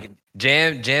episode like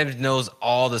Jamz knows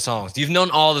all the songs. You've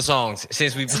known all the songs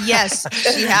since we. Yes,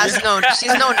 she has known.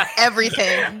 She's known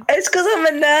everything. It's because I'm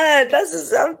a nerd.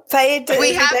 I'm paid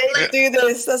to do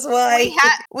this. That's why.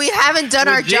 We haven't done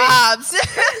our jobs.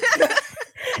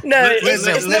 No,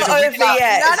 it's not over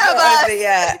yet. None of us. Over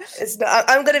yet. It's not.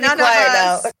 I'm going to be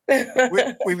quiet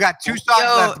now. We've got 2 songs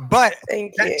left, but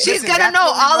thank you. She's going to know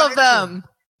all of them.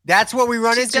 That's what we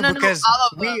run into because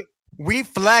we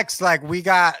flex like we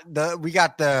got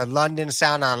the London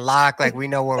sound on lock, like we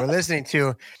know what we're listening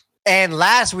to. And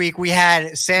last week we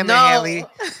had Sam and Haley,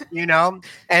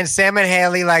 and Sam and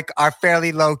Haley like are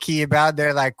fairly low key about.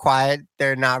 They're like quiet.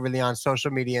 They're not really on social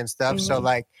media and stuff. So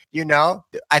like,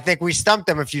 I think we stumped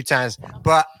them a few times,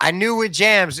 but I knew with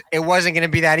Jamz, it wasn't going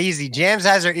to be that easy. Jamz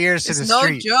has her ears to the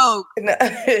street.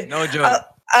 No joke.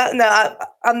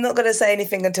 I'm not going to say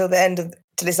anything until the end of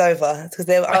till it's over because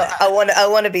I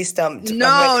want to be stumped.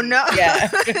 No. Yeah.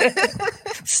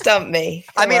 Stump me.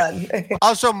 Come on.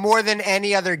 Also more than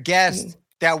any other guest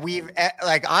that we've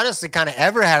like honestly kind of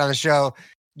ever had on the show,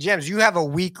 Jamz, you have a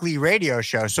weekly radio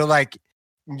show. So like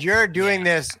you're doing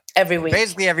this every week,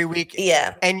 basically every week.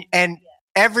 Yeah. And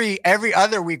every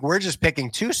other week we're just picking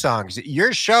 2 songs.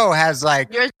 Your show has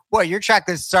like your track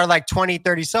lists are like 20,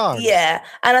 30 songs. Yeah.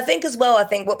 And I think as well,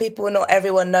 what not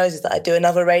everyone knows is that I do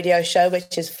another radio show,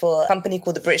 which is for a company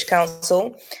called the British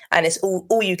Council, and it's all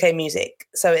UK music.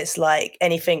 So it's like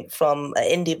anything from an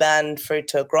indie band through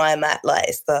to a grime act, like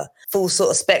it's the full sort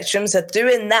of spectrum. So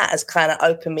doing that has kind of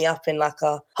opened me up in like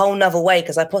a whole nother way,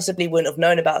 because I possibly wouldn't have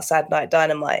known about Sad Night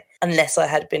Dynamite unless I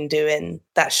had been doing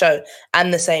that show.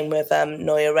 And the same with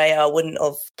Noya Ray. I wouldn't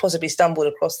have possibly stumbled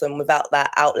across them without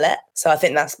that outlet. So I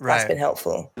think that's been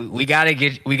helpful. We gotta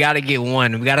get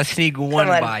one. We gotta sneak one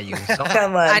by you. So.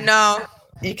 Come on. I know.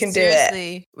 You can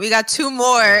Seriously. Do it. We got 2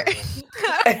 more.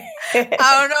 I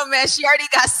don't know, man. She already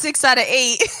got 6 out of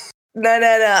 8. No.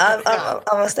 I'm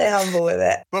gonna stay humble with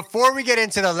it. Before we get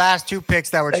into the last 2 picks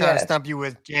that we're trying to stump you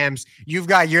with, Jamz, you've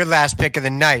got your last pick of the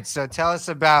night. So tell us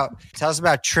about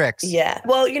Tricks. Yeah.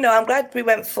 Well, I'm glad we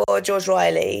went for George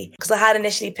Riley because I had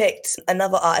initially picked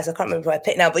another artist. I can't remember who I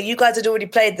picked now, but you guys had already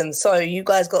played them, so you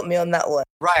guys got me on that one.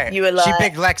 Right. You were like, she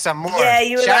picked Lexa Moore. Yeah,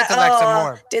 you were Shout out to Lexa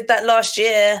Moore. Did that last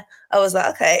year. I was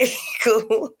like, okay,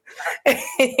 cool. But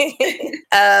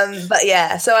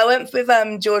yeah, so I went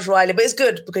with George Riley, but it's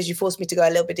good because you forced me to go a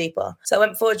little bit deeper. So I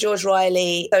went for George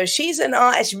Riley. So she's an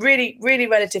artist, really, really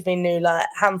relatively new, like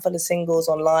handful of singles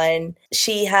online.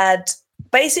 She had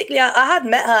basically, I had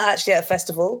met her actually at a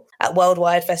festival, at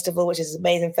Worldwide Festival, which is an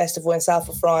amazing festival in south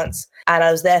of France. And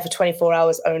I was there for 24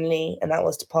 hours only, and that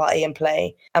was to party and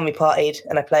play. And we partied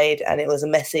and I played, and it was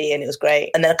messy and it was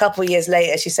great. And then a couple of years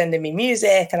later, she's sending me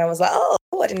music, and I was like, oh,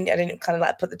 I didn't kind of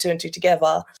like put the two and two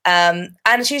together. And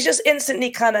she's just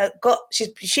instantly kind of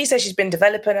she says she's been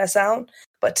developing her sound,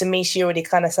 but to me, she already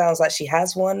kind of sounds like she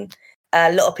has one.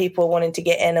 A lot of people are wanting to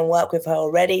get in and work with her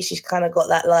already. She's kind of got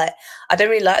that, like, I don't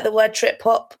really like the word trip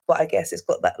hop, but I guess it's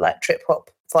got that like trip hop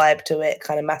vibe to it,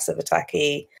 kind of massive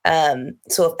attacky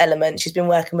sort of element. She's been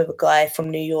working with a guy from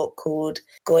New York called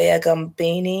Goya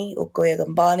Gambani.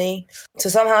 So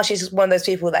somehow she's one of those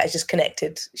people that is just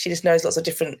connected. She just knows lots of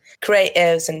different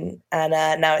creatives, and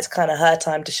now it's kind of her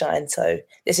time to shine. So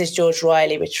this is George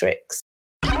Riley with Tricks.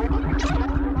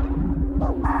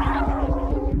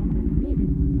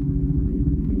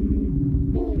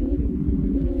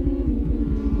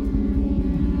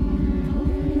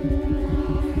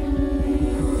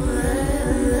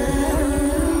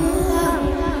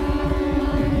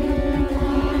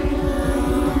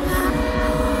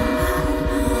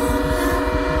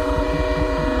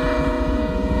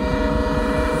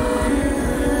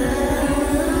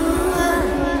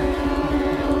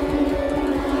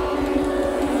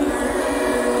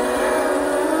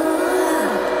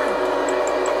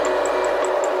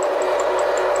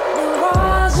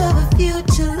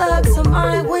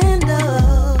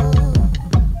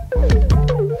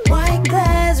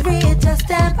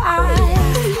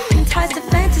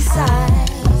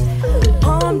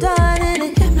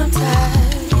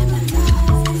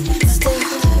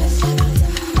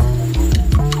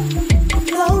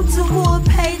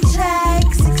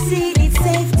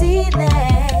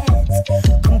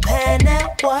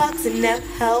 And that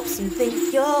helps them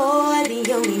think you're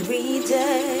the only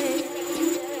reason.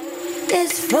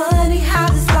 It's funny how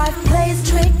this life plays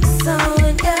tricks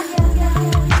on ya.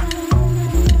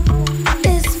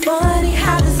 It's funny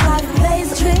how this life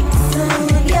plays tricks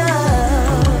on ya.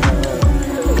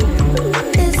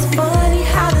 It's funny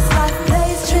how this life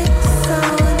plays tricks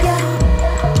on ya.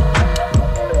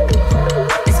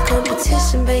 It's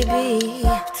competition, baby.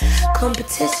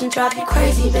 Competition drive you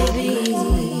crazy, baby.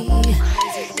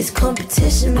 It's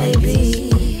competition,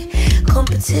 baby.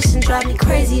 Competition drive me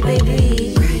crazy,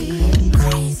 baby.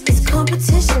 It's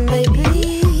competition,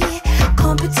 baby.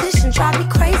 Competition drive me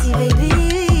crazy, baby.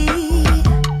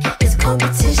 It's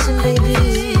competition,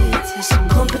 baby.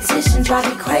 Competition drive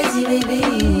me crazy, baby.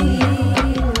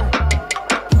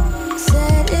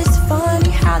 Said it's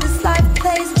funny how this life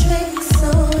plays tricks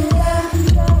on ya.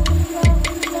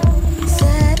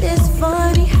 Said it's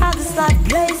funny how this life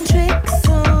plays tricks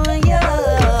on ya.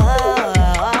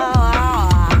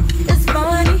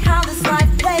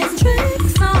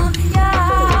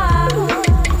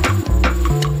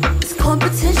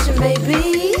 Competition,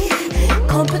 baby.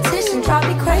 Competition drive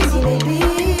me crazy, baby.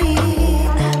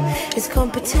 It's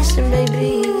competition,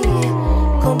 baby.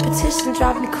 Competition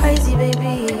drive me crazy,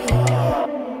 baby.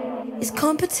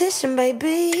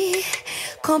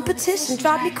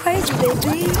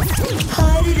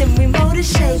 Harder than remote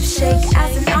shape, shake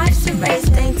as an ice erase.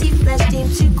 Dainty flesh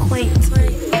deemed too quaint.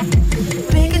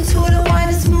 Big into the wine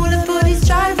and smaller bodies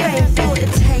gyrate for the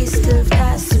taste of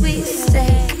that sweet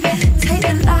steak. Take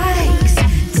the likes,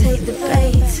 take the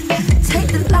bait.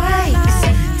 Take the likes,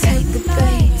 take the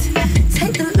bait.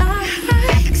 Take the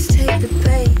likes, take the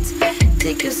bait.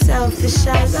 Dig yourself a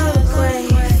shallow grave.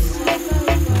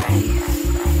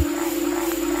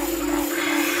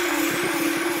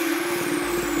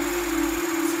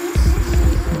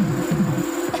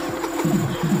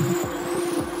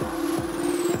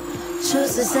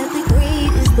 Choices said that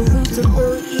greed is the root of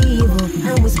all evil,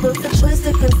 and we spoke the choice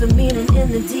looking for meaning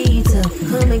in the detail.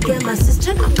 Come and get my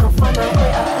sister, I can't find my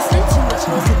way out. Listening too much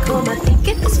noise to calm my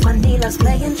thinking. It's funny, love's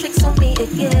playing tricks on me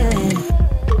again.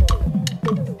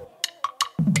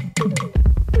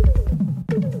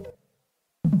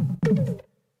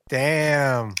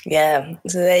 Damn. Yeah,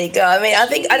 so there you go. I mean, I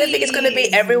don't think it's going to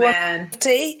be everyone's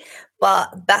tea,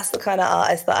 but that's the kind of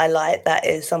artist that I like. That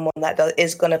is someone that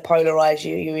is going to polarize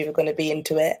you. You're either going to be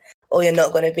into it or you're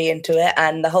not going to be into it.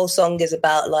 And the whole song is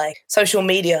about like social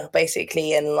media,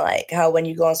 basically, and like how when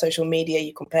you go on social media,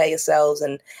 you compare yourselves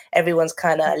and everyone's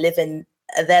kind of living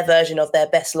their version of their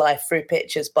best life through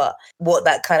pictures. But what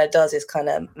that kind of does is kind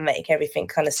of make everything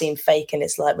kind of seem fake, and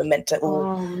it's like we're meant to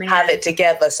all have it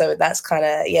together. So that's kind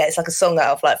of, yeah, it's like a song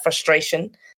out of like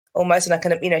frustration almost. And I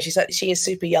kind of, you know, she is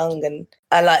super young, and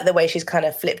I like the way she's kind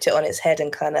of flipped it on its head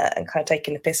and kind of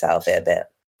taking the piss out of it a bit.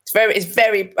 It's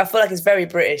very I feel like it's very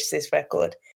British, this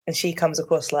record, and she comes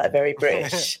across like very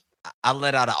British. I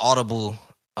let out an audible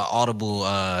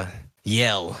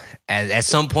yell. At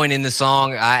some point in the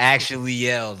song, I actually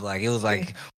yelled. Like it was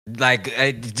like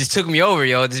it just took me over,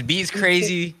 yo. This beat's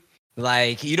crazy.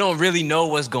 Like you don't really know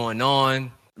what's going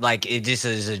on. Like it just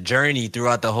is a journey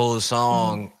throughout the whole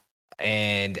song.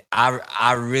 And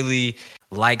I really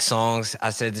like songs. I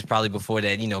said this probably before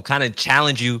that, kind of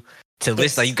challenge you to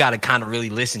listen. Like you got to kind of really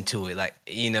listen to it. Like,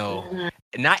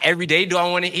 not every day do I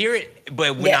want to hear it,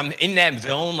 but when I'm in that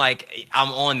zone, like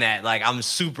I'm on that. Like I'm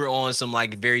super on some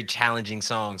like very challenging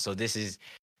songs. So this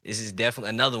is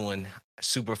definitely another one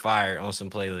super fire on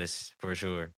some playlists for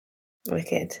sure.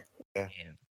 Wicked. Yeah.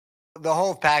 The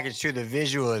whole package too, the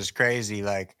visual is crazy,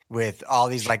 like with all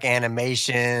these like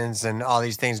animations and all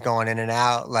these things going in and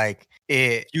out. Like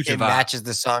it matches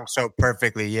the song so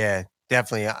perfectly. Yeah,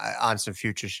 definitely on some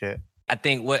Future shit. I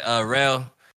think what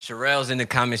Sherelle's in the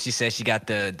comments, she said she got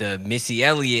the Missy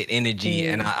Elliott energy,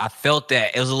 and I felt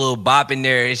that. It was a little bop in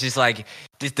there. It's just like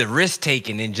just the risk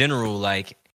taking in general,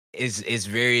 like it's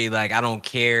very like I don't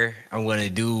care. I'm gonna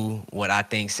do what I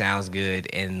think sounds good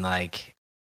and like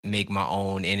make my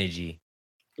own energy.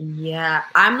 Yeah,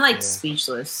 I'm like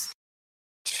speechless.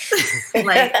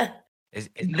 Like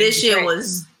this shit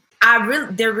was.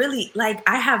 They're really like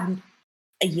I have.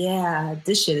 Yeah,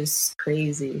 this shit is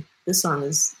crazy. This song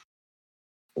is.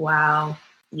 Wow.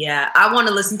 Yeah, I want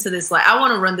to listen to this. Like, I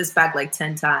want to run this back like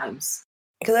 10 times.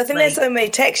 Because I think there's so many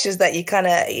textures that you kind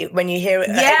of, when you hear it,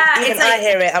 even I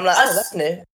hear it, I'm like, oh, that's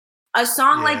new. A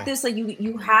song like this, like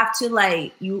you have to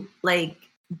like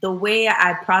the way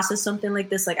I process something like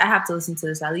this, like I have to listen to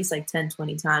this at least like 10,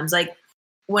 20 times. Like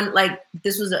when like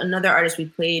this was another artist we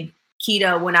played,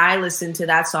 Kita, when I listened to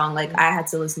that song, like I had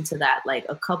to listen to that like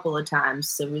a couple of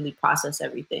times to really process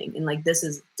everything. And like this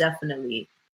is definitely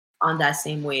on that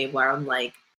same wave where I'm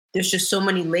like, there's just so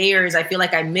many layers. I feel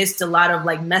like I missed a lot of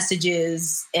like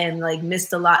messages and like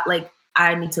missed a lot. Like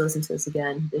I need to listen to this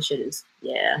again. This shit is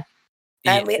And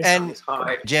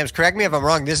Jamz, correct me if I'm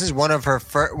wrong. This is one of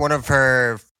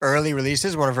her early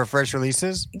releases, one of her first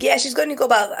releases. Yeah, she's got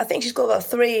about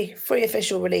three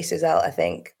official releases out, I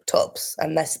think, tops,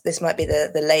 and this might be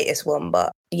the latest one.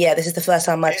 But yeah, this is the first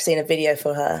time I've seen a video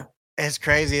for her. It's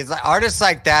crazy. It's like artists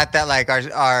like that like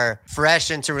are fresh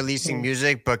into releasing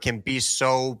music, but can be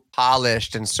so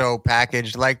polished and so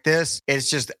packaged like this.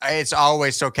 It's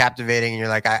always so captivating. And you're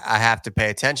like, I have to pay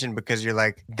attention because you're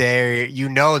like,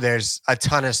 there's a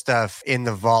ton of stuff in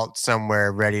the vault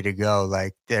somewhere ready to go.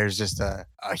 Like there's just a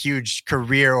huge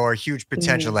career or a huge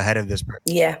potential ahead of this person.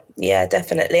 Yeah,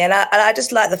 definitely. And I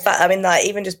just like the fact, I mean, like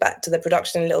even just back to the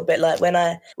production a little bit, like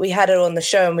when we had her on the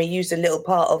show and we used a little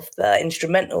part of the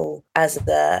instrumental as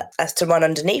to run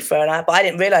underneath her, but I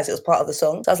didn't realize it was part of the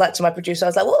song. So I was like to my producer, I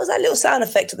was like, what was that little sound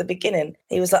effect at the beginning?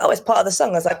 He was like, oh, it's part of the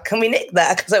song. I was like, can we nick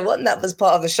that? Because I want that was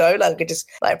part of the show. Like we could just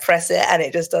like press it and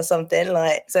it just does something.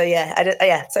 Like so,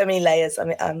 so many layers. I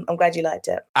mean, I'm glad you liked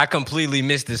it. I completely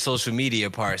missed the social media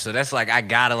part, so that's like I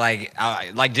gotta like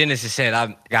Genesis said,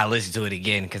 I gotta listen to it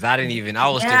again because I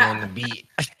was still on the beat.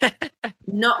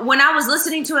 No, when I was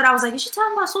listening to it, I was like, is she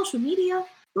talking about social media?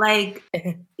 Like,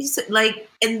 like,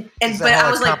 but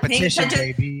I was like paying attention.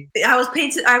 Baby. I was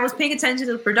paying attention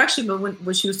to the production, but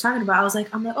when she was talking about,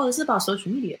 I'm like, oh, this is about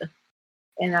social media,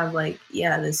 and I'm like,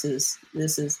 yeah, this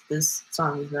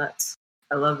song is nuts.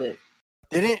 I love it.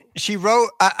 Didn't she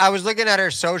wrote? I was looking at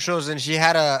her socials, and she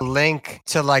had a link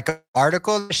to like an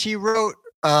article that she wrote.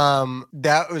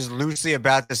 That was loosely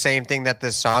about the same thing that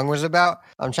this song was about.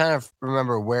 I'm trying to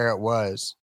remember where it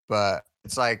was, but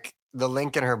it's like the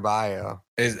link in her bio.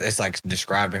 It's like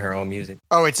describing her own music.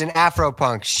 Oh, it's in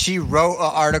Afropunk. She wrote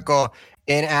an article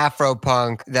in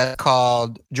Afropunk that's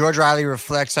called George Riley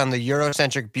Reflects on the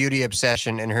Eurocentric Beauty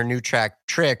Obsession in her new track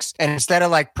Tricks. And instead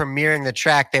of like premiering the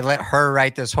track, they let her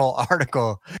write this whole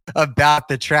article about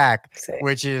the track,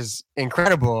 which is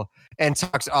incredible. And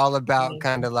talks all about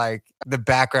kind of like the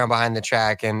background behind the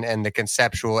track and the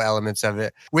conceptual elements of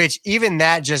it, which even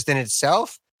that just in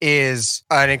itself is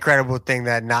an incredible thing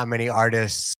that not many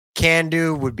artists can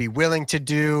do, would be willing to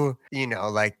do. You know,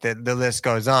 like the list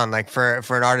goes on. Like for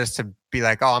an artist to be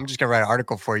like, oh, I'm just gonna write an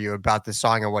article for you about the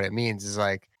song and what it means is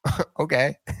like,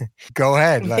 okay, go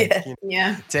ahead. Like,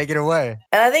 take it away.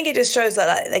 And I think it just shows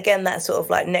that, like, again, that sort of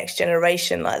like next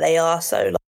generation, like they are so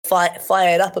like,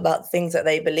 fired up about things that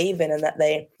they believe in and that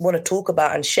they want to talk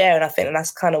about and share. And I think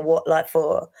that's kind of what, like,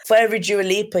 for every Dua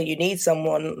Lipa, you need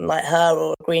someone like her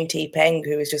or Green Tea Peng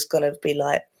who is just going to be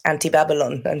like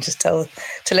anti-Babylon and just tell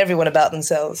everyone about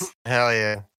themselves. Hell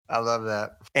yeah. I love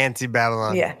that.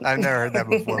 Anti-Babylon. Yeah. I've never heard that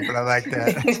before, but I like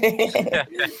that.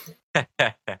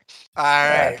 All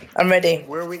right. I'm ready.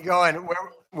 Where are we going?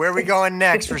 Where are we going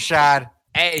next, Rashad?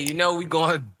 Hey, we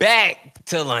going back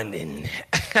to London.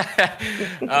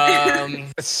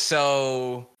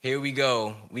 So here we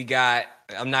go. We got,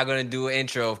 I'm not gonna do an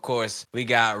intro, of course. We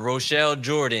got Rochelle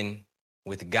Jordan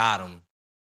with Got 'Em.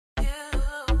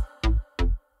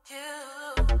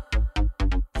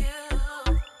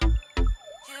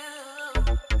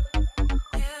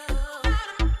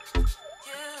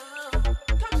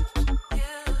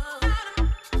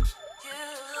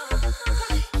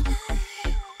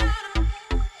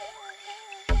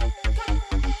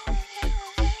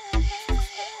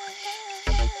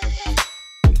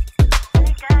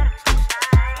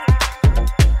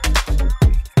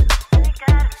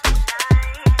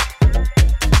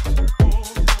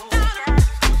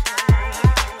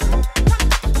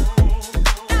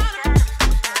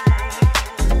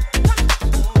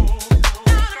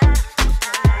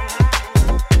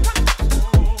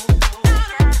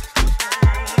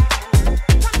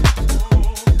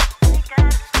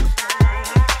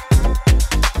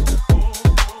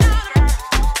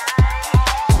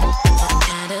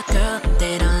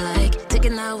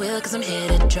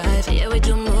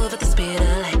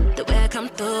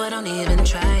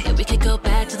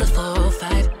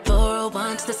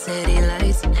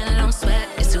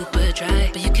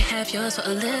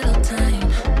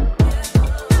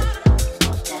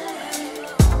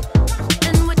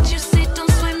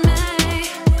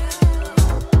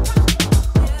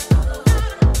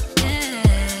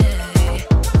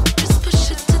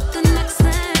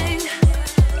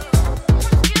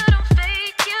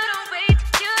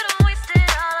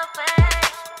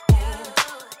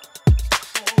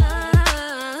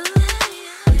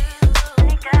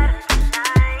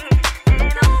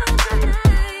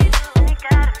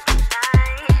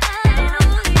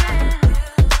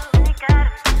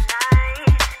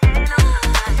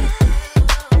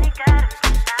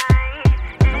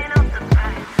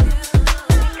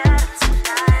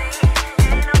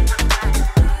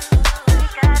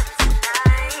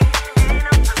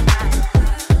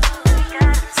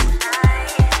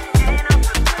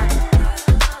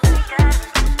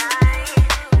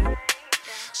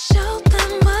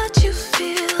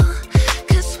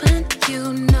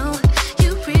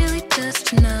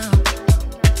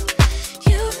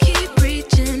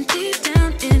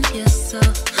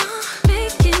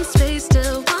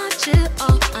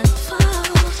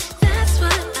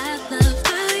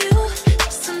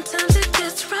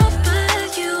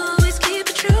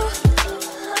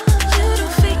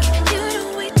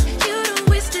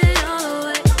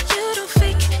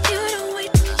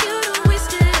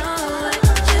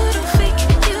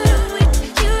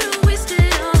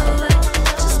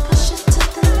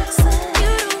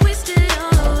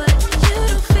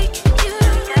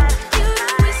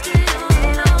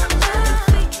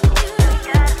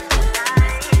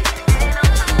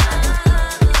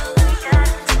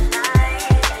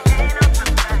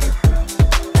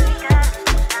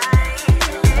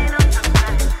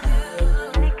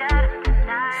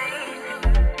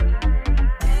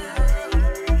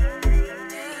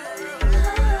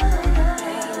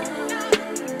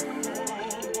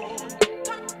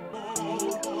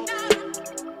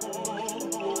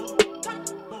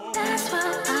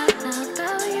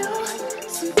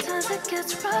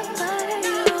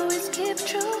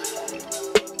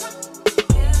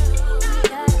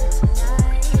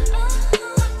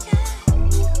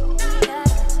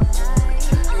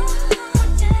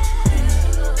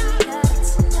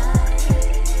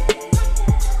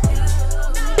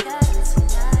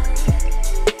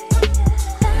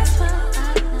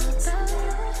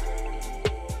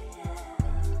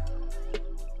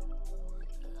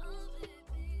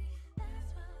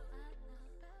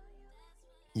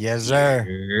 Yes,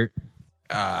 sir.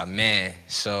 Man.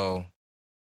 So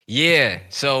yeah.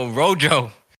 So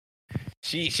Rojo,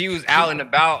 she was out and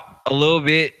about a little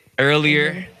bit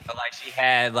earlier. Like she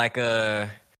had like a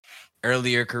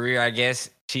earlier career, I guess.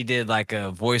 She did like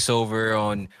a voiceover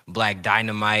on Black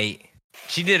Dynamite.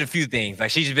 She did a few things.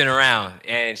 Like she's been around.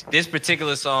 And this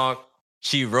particular song,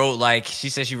 she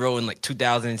said she wrote in like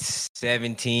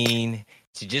 2017.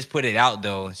 She just put it out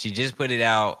though. She just put it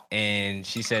out and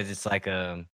she says it's like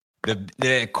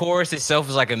the chorus itself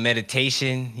is like a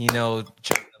meditation, you know,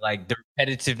 like the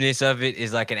repetitiveness of it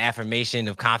is like an affirmation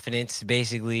of confidence,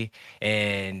 basically.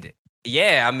 And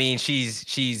yeah, I mean,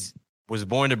 she's was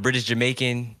born to British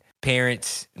Jamaican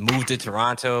parents, moved to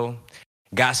Toronto,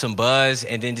 got some buzz,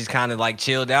 and then just kind of like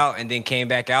chilled out, and then came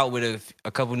back out with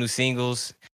a couple new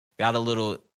singles, got a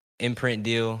little imprint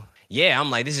deal. Yeah,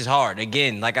 I'm like, this is hard.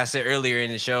 Again, like I said earlier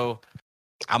in the show,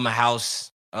 I'm a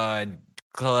house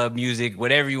club music,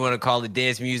 whatever you want to call it,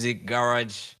 dance music,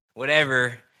 garage,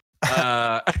 whatever.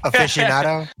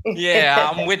 Aficionado.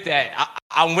 Yeah, I'm with that.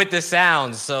 I'm with the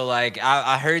sounds. So like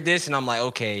I heard this and I'm like,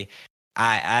 okay,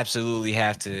 I absolutely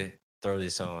have to throw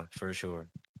this on for sure.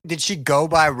 Did she go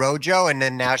by Rojo and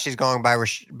then now she's going by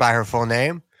her full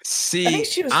name? See, I think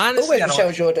she was honestly, always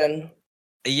Rochelle Jordan.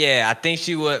 Yeah, I think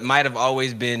she might have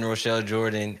always been Rochelle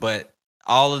Jordan, but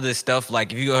all of this stuff,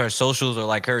 like if you go to her socials or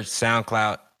like her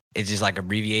SoundCloud, it just like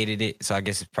abbreviated it. So I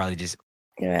guess it's probably just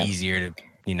easier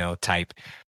to, type.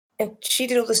 And she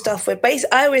did all the stuff with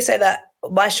I always say that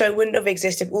my show wouldn't have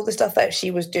existed. All the stuff that she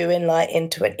was doing like in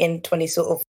 20 sort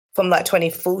of from like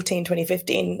 2014,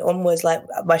 2015 onwards, like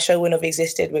my show wouldn't have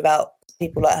existed without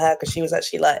people like her, because she was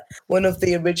actually like one of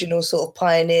the original sort of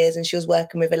pioneers, and she was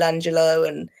working with Elangelo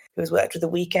and who was worked with The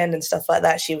Weeknd and stuff like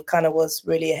that. She kind of was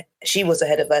she was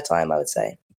ahead of her time, I would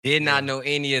say. Did not know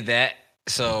any of that.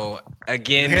 So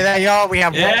again, hear that, y'all? We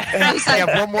have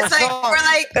one more song. We're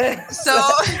like, so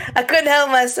I couldn't help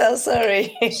myself.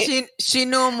 Sorry. She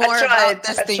knew more about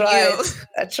this than you.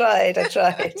 I tried.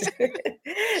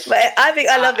 But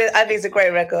I love it. I think it's a great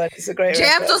record. It's a great record.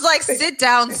 Jamz was like, "Sit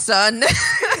down, son." No.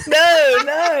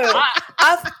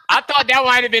 I thought that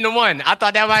might have been the one. The one.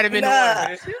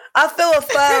 I feel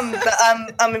affirmed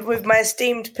that I'm with my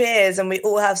esteemed peers and we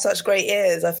all have such great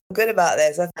ears. I feel good about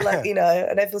this. I feel like,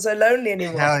 I don't feel so lonely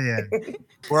anymore. Hell yeah.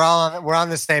 We're on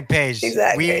the same page.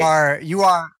 Exactly. You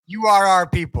are our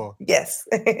people. Yes.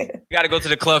 You got to go to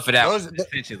the club for that one,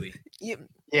 essentially.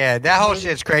 Yeah, that whole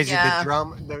shit's crazy. Yeah.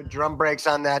 The drum breaks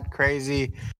on that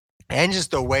crazy. And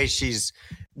just the way she's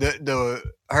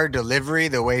her delivery,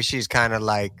 the way she's kind of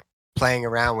like playing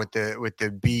around with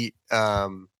the beat,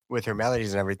 with her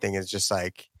melodies and everything is just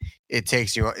like it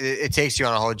takes you on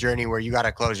a whole journey where you got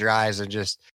to close your eyes and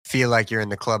just feel like you're in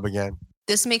the club again.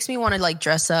 This makes me want to like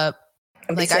dress up.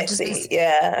 Like sexy.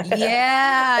 Yeah,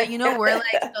 we're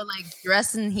like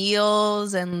dress in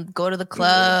heels and go to the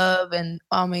club, and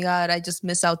oh my god, I just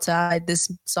miss outside. This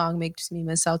song makes me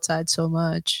miss outside so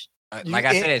much. Like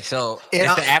I said, so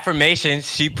it's the affirmations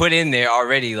she put in there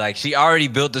already. Like she already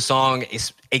built the song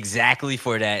exactly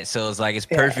for that. So it's like it's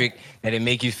perfect that it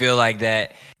make you feel like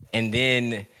that. And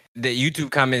then the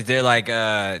YouTube comments, they're like,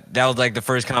 that was like the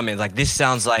first comment. Like this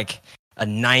sounds like a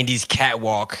 90s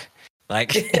catwalk.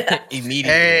 Like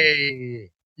immediately.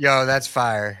 Hey, yo, that's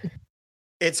fire.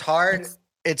 It's hard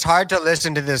to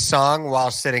listen to this song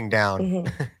while sitting down.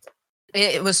 Mm-hmm.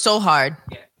 It was so hard.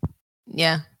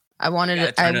 Yeah. I wanted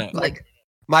it. Like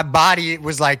my body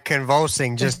was like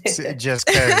convulsing just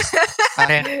because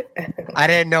I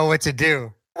didn't know what to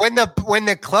do. When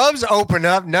the clubs open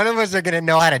up, none of us are gonna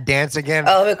know how to dance again.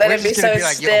 Oh, we're gonna be so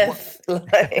like, stiff. They're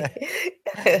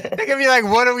gonna be like,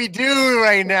 "What do we do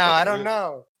right now?" I don't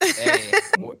know. Hey.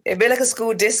 It'd be like a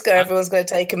school disco. Everyone's gonna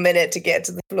take a minute to get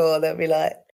to the floor. They'll be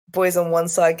like, boys on one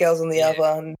side, girls on the other,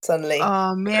 and suddenly.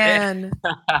 Oh man,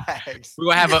 we're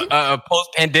gonna have a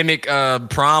post-pandemic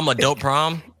prom, adult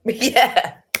prom.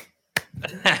 Yeah.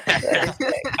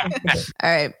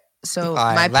 All right. So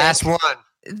my last one.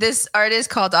 This artist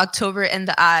called October in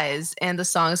the Eyes, and the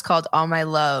song is called All My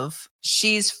Love.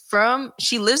 She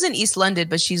lives in East London,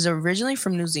 but she's originally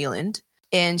from New Zealand.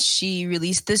 And she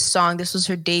released this song. This was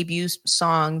her debut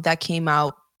song that came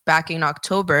out back in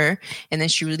October. And then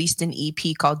she released an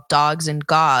EP called Dogs and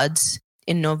Gods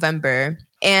in November.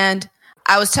 And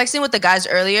I was texting with the guys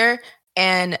earlier,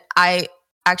 and I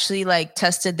actually like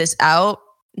tested this out.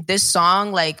 This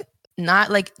song, like not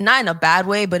in a bad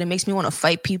way, but it makes me want to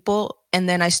fight people. And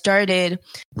then I started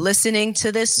listening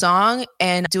to this song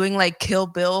and doing like Kill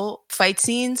Bill fight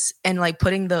scenes and like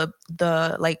putting the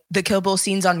Kill Bill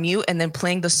scenes on mute and then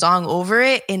playing the song over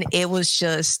it. And it was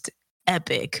just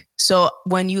epic. So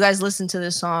when you guys listen to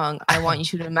this song, I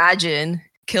want you to imagine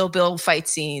Kill Bill fight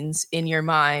scenes in your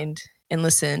mind and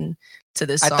listen to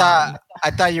this song.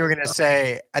 I thought you were gonna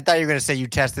say you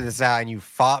tested this out and you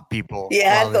fought people.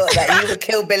 Yeah, I thought that you were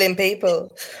Kill Billing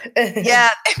people. Yeah,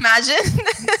 imagine.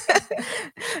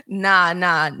 Nah.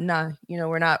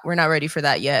 We're not ready for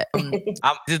that yet. This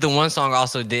is the one song I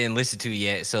also didn't listen to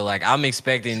yet. So like I'm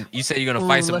expecting. You said you're gonna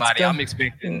fight somebody. I'm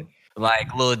expecting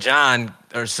like Lil Jon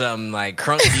or something like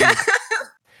crunk you.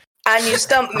 And you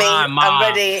stumped me. I'm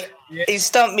ready. Yeah. You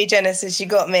stumped me, Genesis. You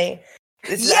got me.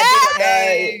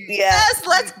 Yes,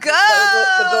 let's go.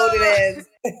 The golden is.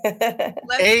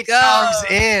 Let's 8 go. songs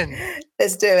in.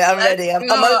 Let's do it. I'm ready. I'm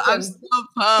open. I'm so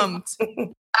pumped.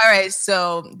 All right,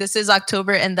 so this is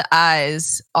October in the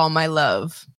Eyes, All My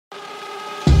Love.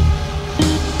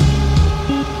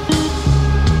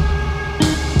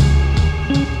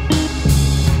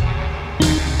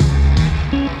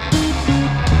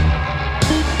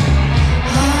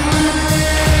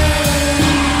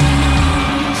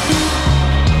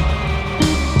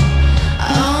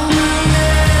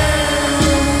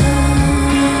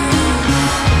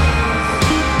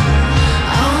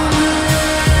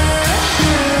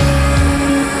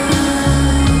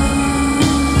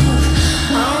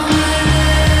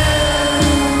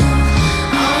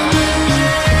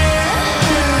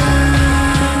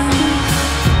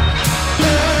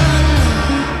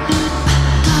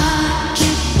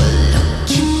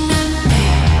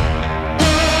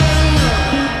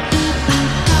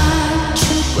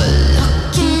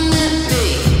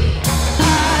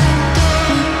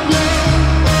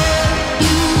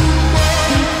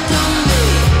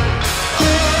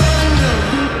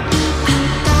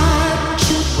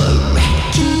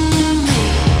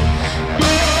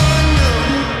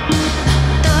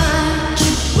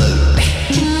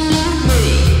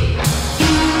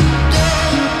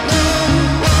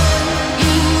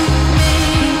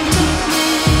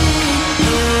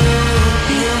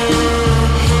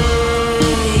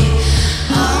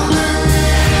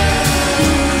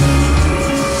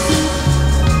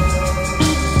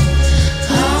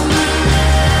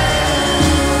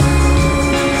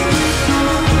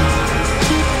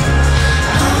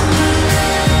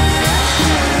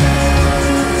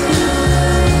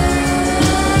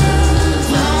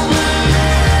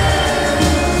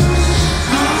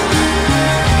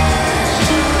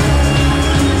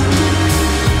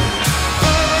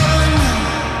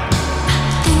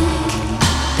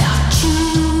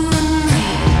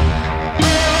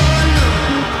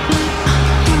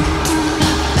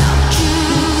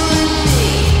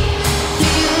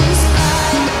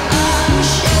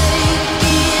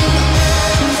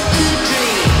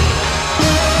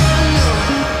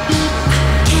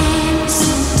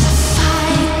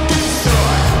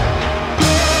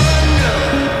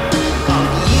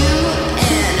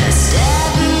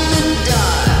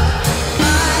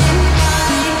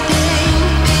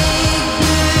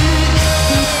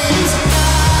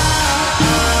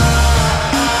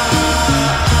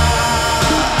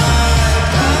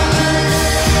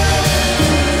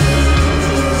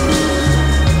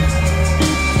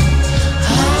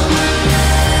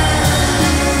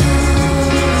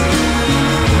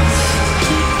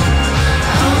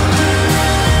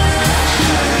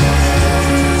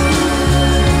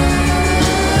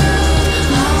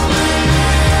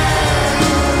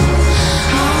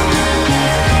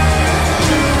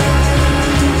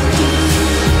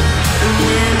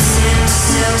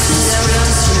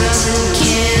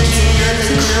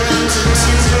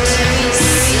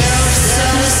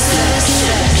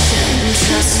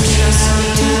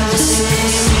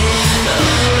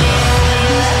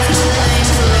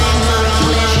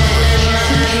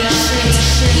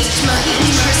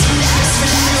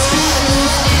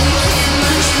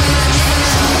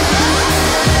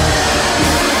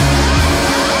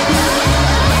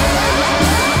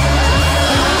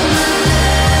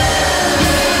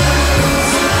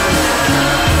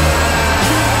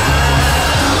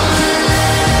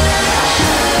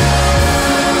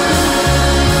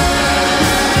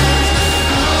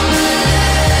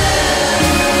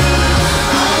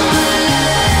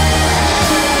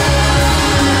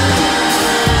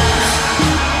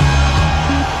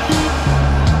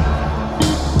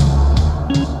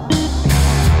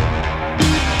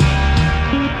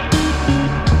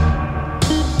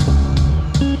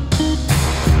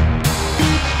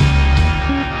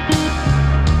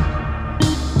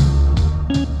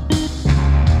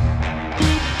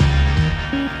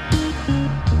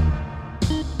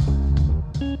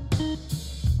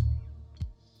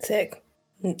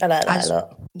 I like that a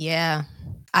lot. Yeah.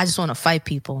 I just want to fight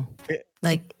people.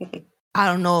 Like, I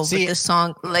don't know, See, but this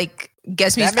song like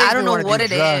gets me. that makes I don't me know wanna what do it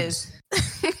drugs.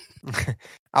 is.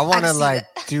 I want to just see like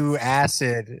do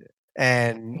acid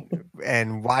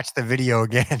and watch the video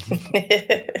again.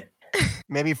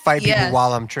 Maybe fight people Yeah.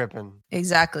 while I'm tripping.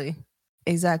 Exactly.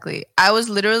 I was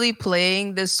literally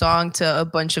playing this song to a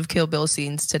bunch of Kill Bill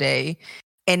scenes today,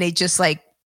 and it just like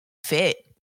fit.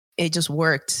 It just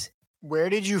worked. Where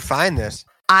did you find this?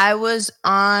 I was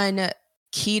on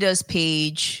Kita's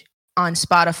page on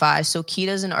Spotify. So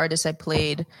Kita's an artist I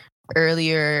played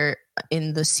earlier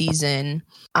in the season.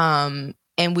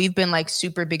 And we've been like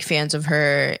super big fans of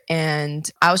her. And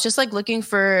I was just like looking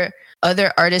for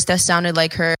other artists that sounded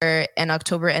like her, and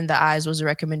October and the Eyes was a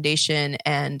recommendation.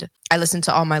 And I listened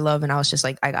to All My Love and I was just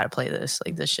like, I gotta play this.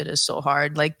 Like, this shit is so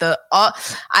hard. Like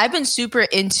I've been super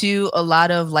into a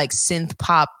lot of like synth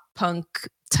pop punk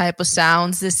type of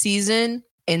sounds this season.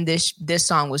 And this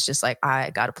song was just like,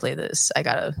 I gotta play this.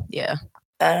 Yeah.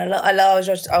 And I was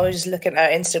just looking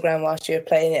at her Instagram whilst you were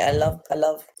playing it. I love her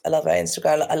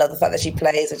Instagram. I love the fact that she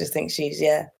plays. I just think she's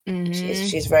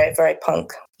she's very, very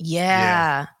punk.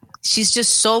 Yeah. She's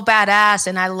just so badass,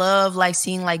 and I love like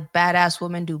seeing like badass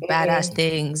women do badass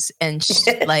things. And she's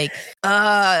like,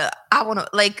 I want to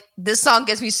like, this song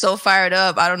gets me so fired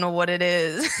up. I don't know what it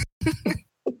is.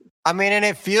 I mean, and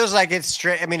it feels like it's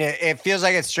straight. I mean, it feels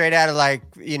like it's straight out of like,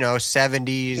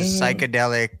 70s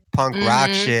psychedelic punk rock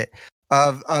shit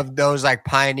of those like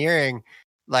pioneering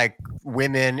like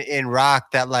women in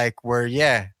rock that like were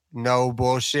no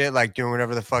bullshit, like doing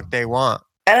whatever the fuck they want.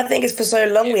 And I think it's for so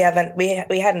long we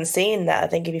hadn't seen that. I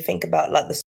think if you think about like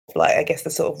the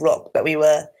sort of rock that we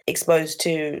were exposed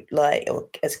to like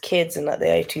as kids in like the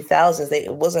early 2000s,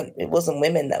 it wasn't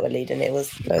women that were leading. It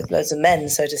was loads of men.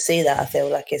 So to see that, I feel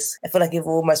like you've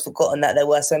almost forgotten that there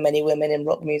were so many women in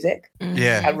rock music.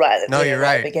 Yeah. And right at the You're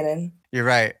right. beginning. You're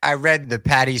right. I read the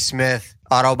Patti Smith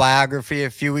autobiography a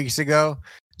few weeks ago,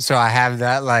 so I have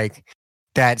that like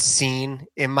that scene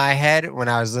in my head when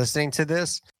I was listening to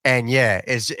this. And yeah,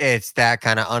 it's that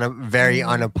kind of very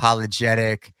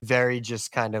unapologetic, very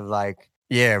just kind of like,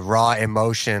 raw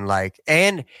emotion. Like,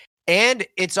 and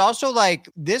it's also like,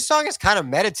 this song is kind of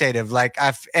meditative. Like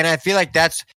I feel like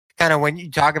that's kind of when you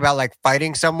talk about like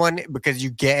fighting someone, because you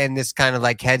get in this kind of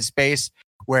like headspace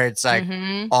where it's like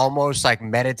almost like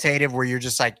meditative, where you're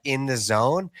just like in the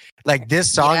zone. Like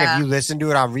this song, if you listen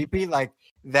to it on repeat, like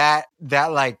that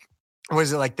like,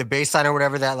 was it like the bass line or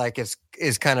whatever that like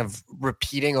is kind of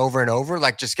repeating over and over,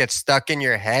 like just gets stuck in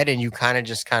your head and you kind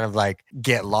of like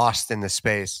get lost in the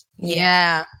space.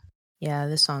 Yeah.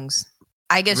 This song's,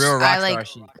 I guess Real I rockstar like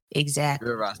shit. exactly.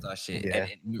 Real rockstar shit. Yeah.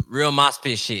 And real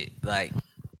Mospit shit. Like,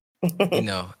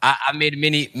 I made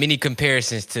many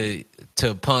comparisons to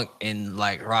punk and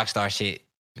like rockstar shit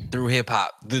through hip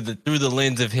hop, through the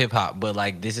lens of hip hop. But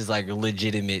like, this is like a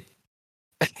legitimate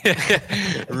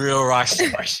real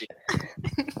rockstar shit.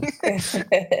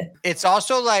 It's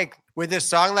also like with a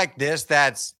song like this,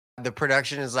 that's the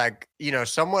production is like,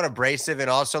 somewhat abrasive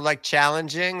and also like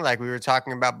challenging, like we were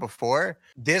talking about before.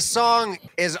 This song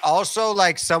is also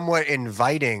like somewhat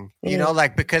inviting,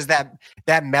 like because that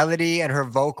melody and her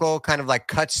vocal kind of like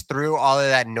cuts through all of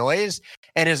that noise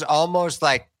and is almost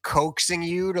like coaxing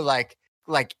you to like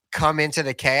come into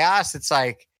the chaos. It's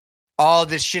like all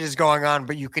this shit is going on,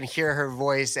 but you can hear her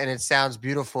voice and it sounds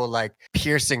beautiful, like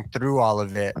piercing through all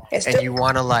of it. And you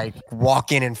want to like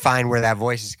walk in and find where that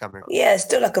voice is coming from. Yeah, it's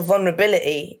still like a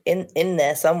vulnerability in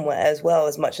there somewhere as well,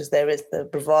 as much as there is the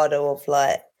bravado of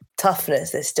like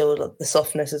toughness. There's still the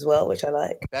softness as well, which I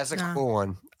like. That's a cool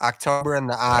one. October in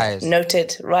the Eyes.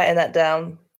 Noted. Writing that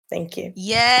down. Thank you.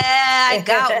 Yeah, I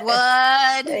got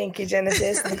one. Thank you,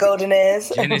 Genesis. The golden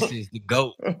ears. Genesis, the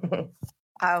GOAT.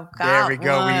 There we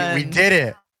go. We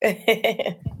did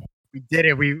it. We did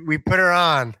it. We put her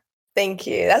on. Thank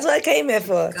you. That's what I came here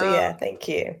for. So yeah, thank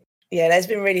you. Yeah, that's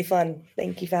been really fun.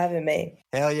 Thank you for having me.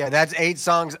 Hell yeah. That's 8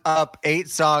 songs up, 8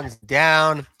 songs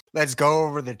down. Let's go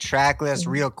over the track list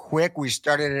real quick. We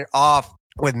started it off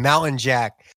with Mountain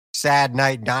Jack, Sad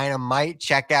Night Dynamite.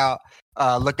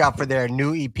 Look out for their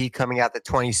new EP coming out the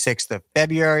 26th of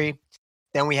February.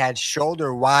 Then we had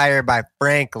Shoulder Wire by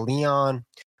Frank Leon.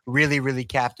 Really, really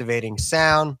captivating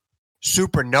sound.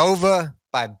 Supernova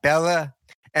by Bella.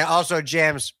 And also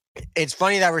Jamz. It's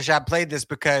funny that Rashad played this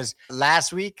because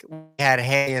last week we had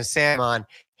Haley and Sam on.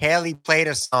 Haley played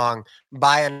a song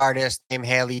by an artist named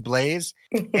Haley Blaze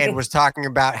and was talking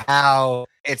about how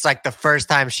it's like the first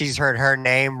time she's heard her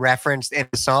name referenced in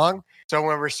the song. So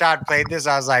when Rashad played this,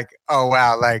 I was like, oh,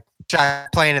 wow, like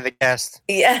playing to the guest.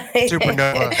 Yeah.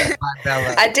 Supernova by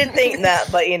Bella. I did think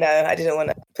that, but I didn't want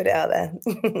to put it out there.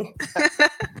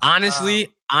 Honestly,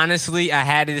 I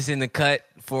had this in the cut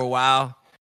for a while.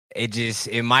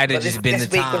 It might have just been the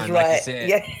time, like I said.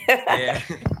 Yeah.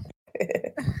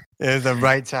 It was the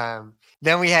right time.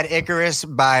 Then we had Icarus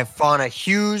by Fauna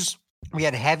Hughes. We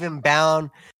had Heaven Bound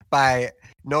by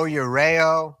No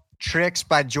Ureo. Tricks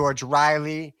by George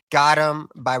Riley. Got 'Em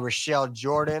by Rochelle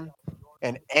Jordan.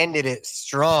 And ended it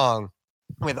strong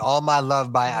with All My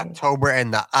Love by October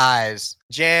and the Eyes.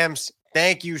 Jamz,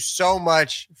 thank you so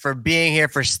much for being here,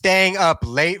 for staying up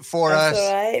late for us.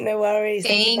 All right, no worries.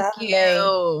 Thank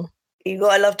you. You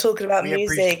gotta love talking about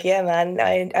music. Yeah, man.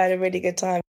 I had a really good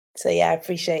time. So yeah, I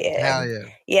appreciate it. Hell yeah.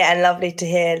 Yeah, and lovely to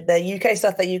hear the UK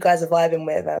stuff that you guys are vibing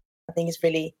with. I think it's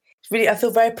really, I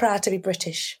feel very proud to be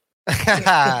British.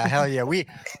 Hell yeah. We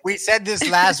said this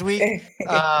last week.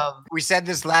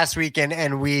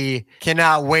 And we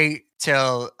cannot wait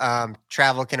till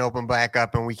travel can open back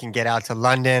up and we can get out to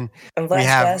London. We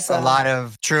have a lot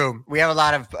of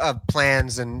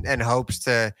plans and hopes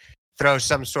to throw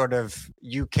some sort of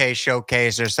UK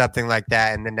showcase or something like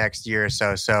that in the next year or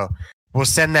so. So we'll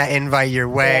send that invite your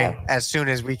way as soon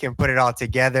as we can put it all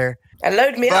together. And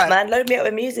load me up, man. Load me up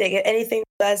with music. Anything you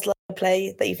guys like to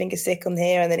play that you think is sick on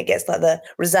here, and then it gets like the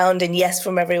resounding yes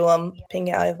from everyone. Ping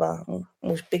it over.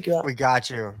 We'll big you up. We got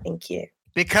you. Thank you.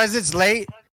 Because it's late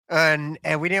and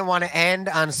we didn't want to end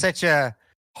on such a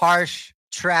harsh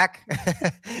track,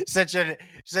 such a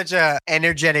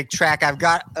energetic track. I've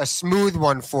got a smooth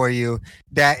one for you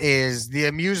that is the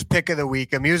Amuse pick of the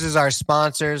week. Amuse is our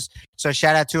sponsors, so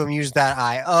shout out to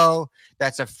amuse.io.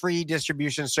 That's a free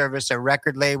distribution service and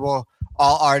record label.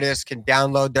 All artists can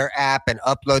download their app and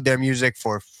upload their music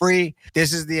for free.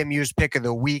 This is the Amuse pick of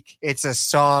the week. It's a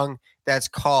song that's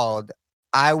called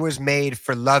I Was Made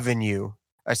for Loving You,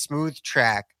 a smooth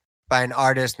track by an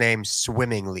artist named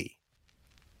Swimmingly.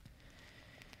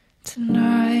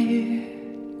 Tonight,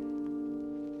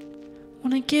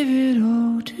 wanna give it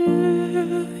all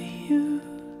to you.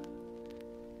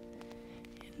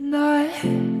 In the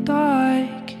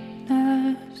darkness,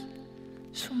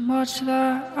 so much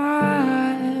that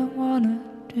I wanna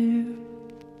do.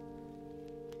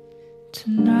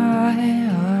 Tonight,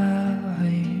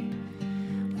 I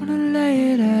wanna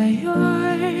lay it at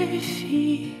your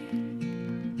feet.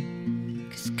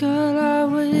 'Cause girl, I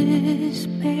was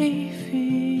made for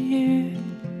you.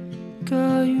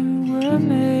 Girl, you were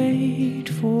made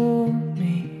for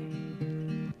me.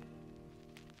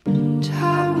 And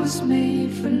I was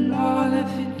made for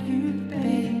loving you,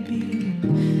 baby.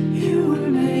 You were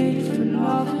made for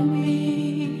loving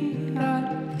me.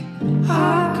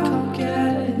 I can't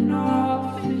get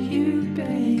enough of you,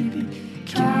 baby.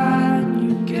 Can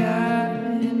you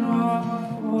get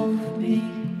enough of me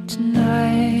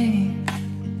tonight?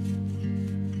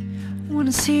 I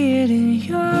wanna see it in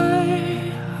your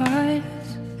eyes.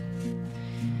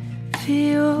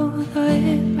 Feel the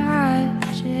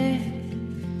magic.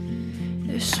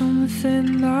 There's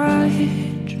something that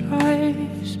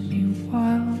drives me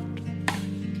wild.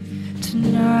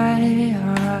 Tonight,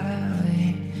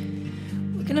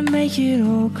 we're gonna make it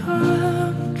all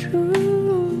come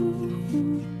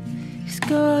true. 'Cause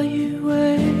girl, you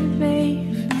were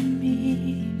made for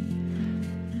me.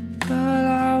 Girl,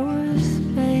 I was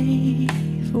made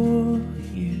for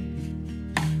you.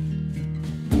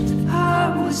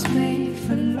 I was made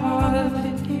for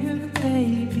loving you,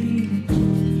 baby.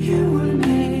 You were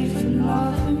made for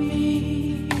loving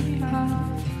me.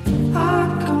 I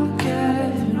can't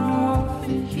get enough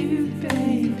of you,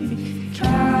 baby.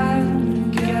 Can you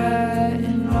get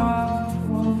enough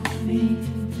of me?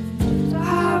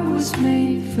 I was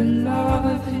made for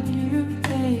loving you,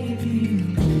 baby.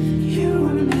 You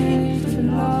were made for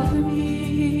loving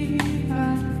me.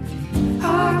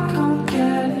 I can't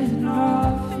get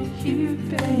enough of you,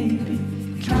 baby.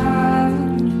 Can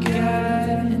you get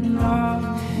enough?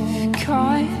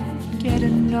 Can't get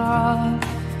enough.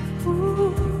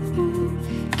 Ooh,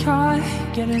 can't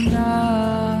get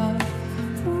enough.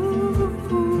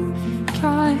 Ooh,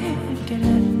 can't get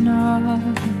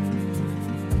enough.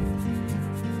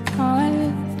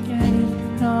 Can't get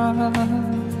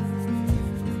enough.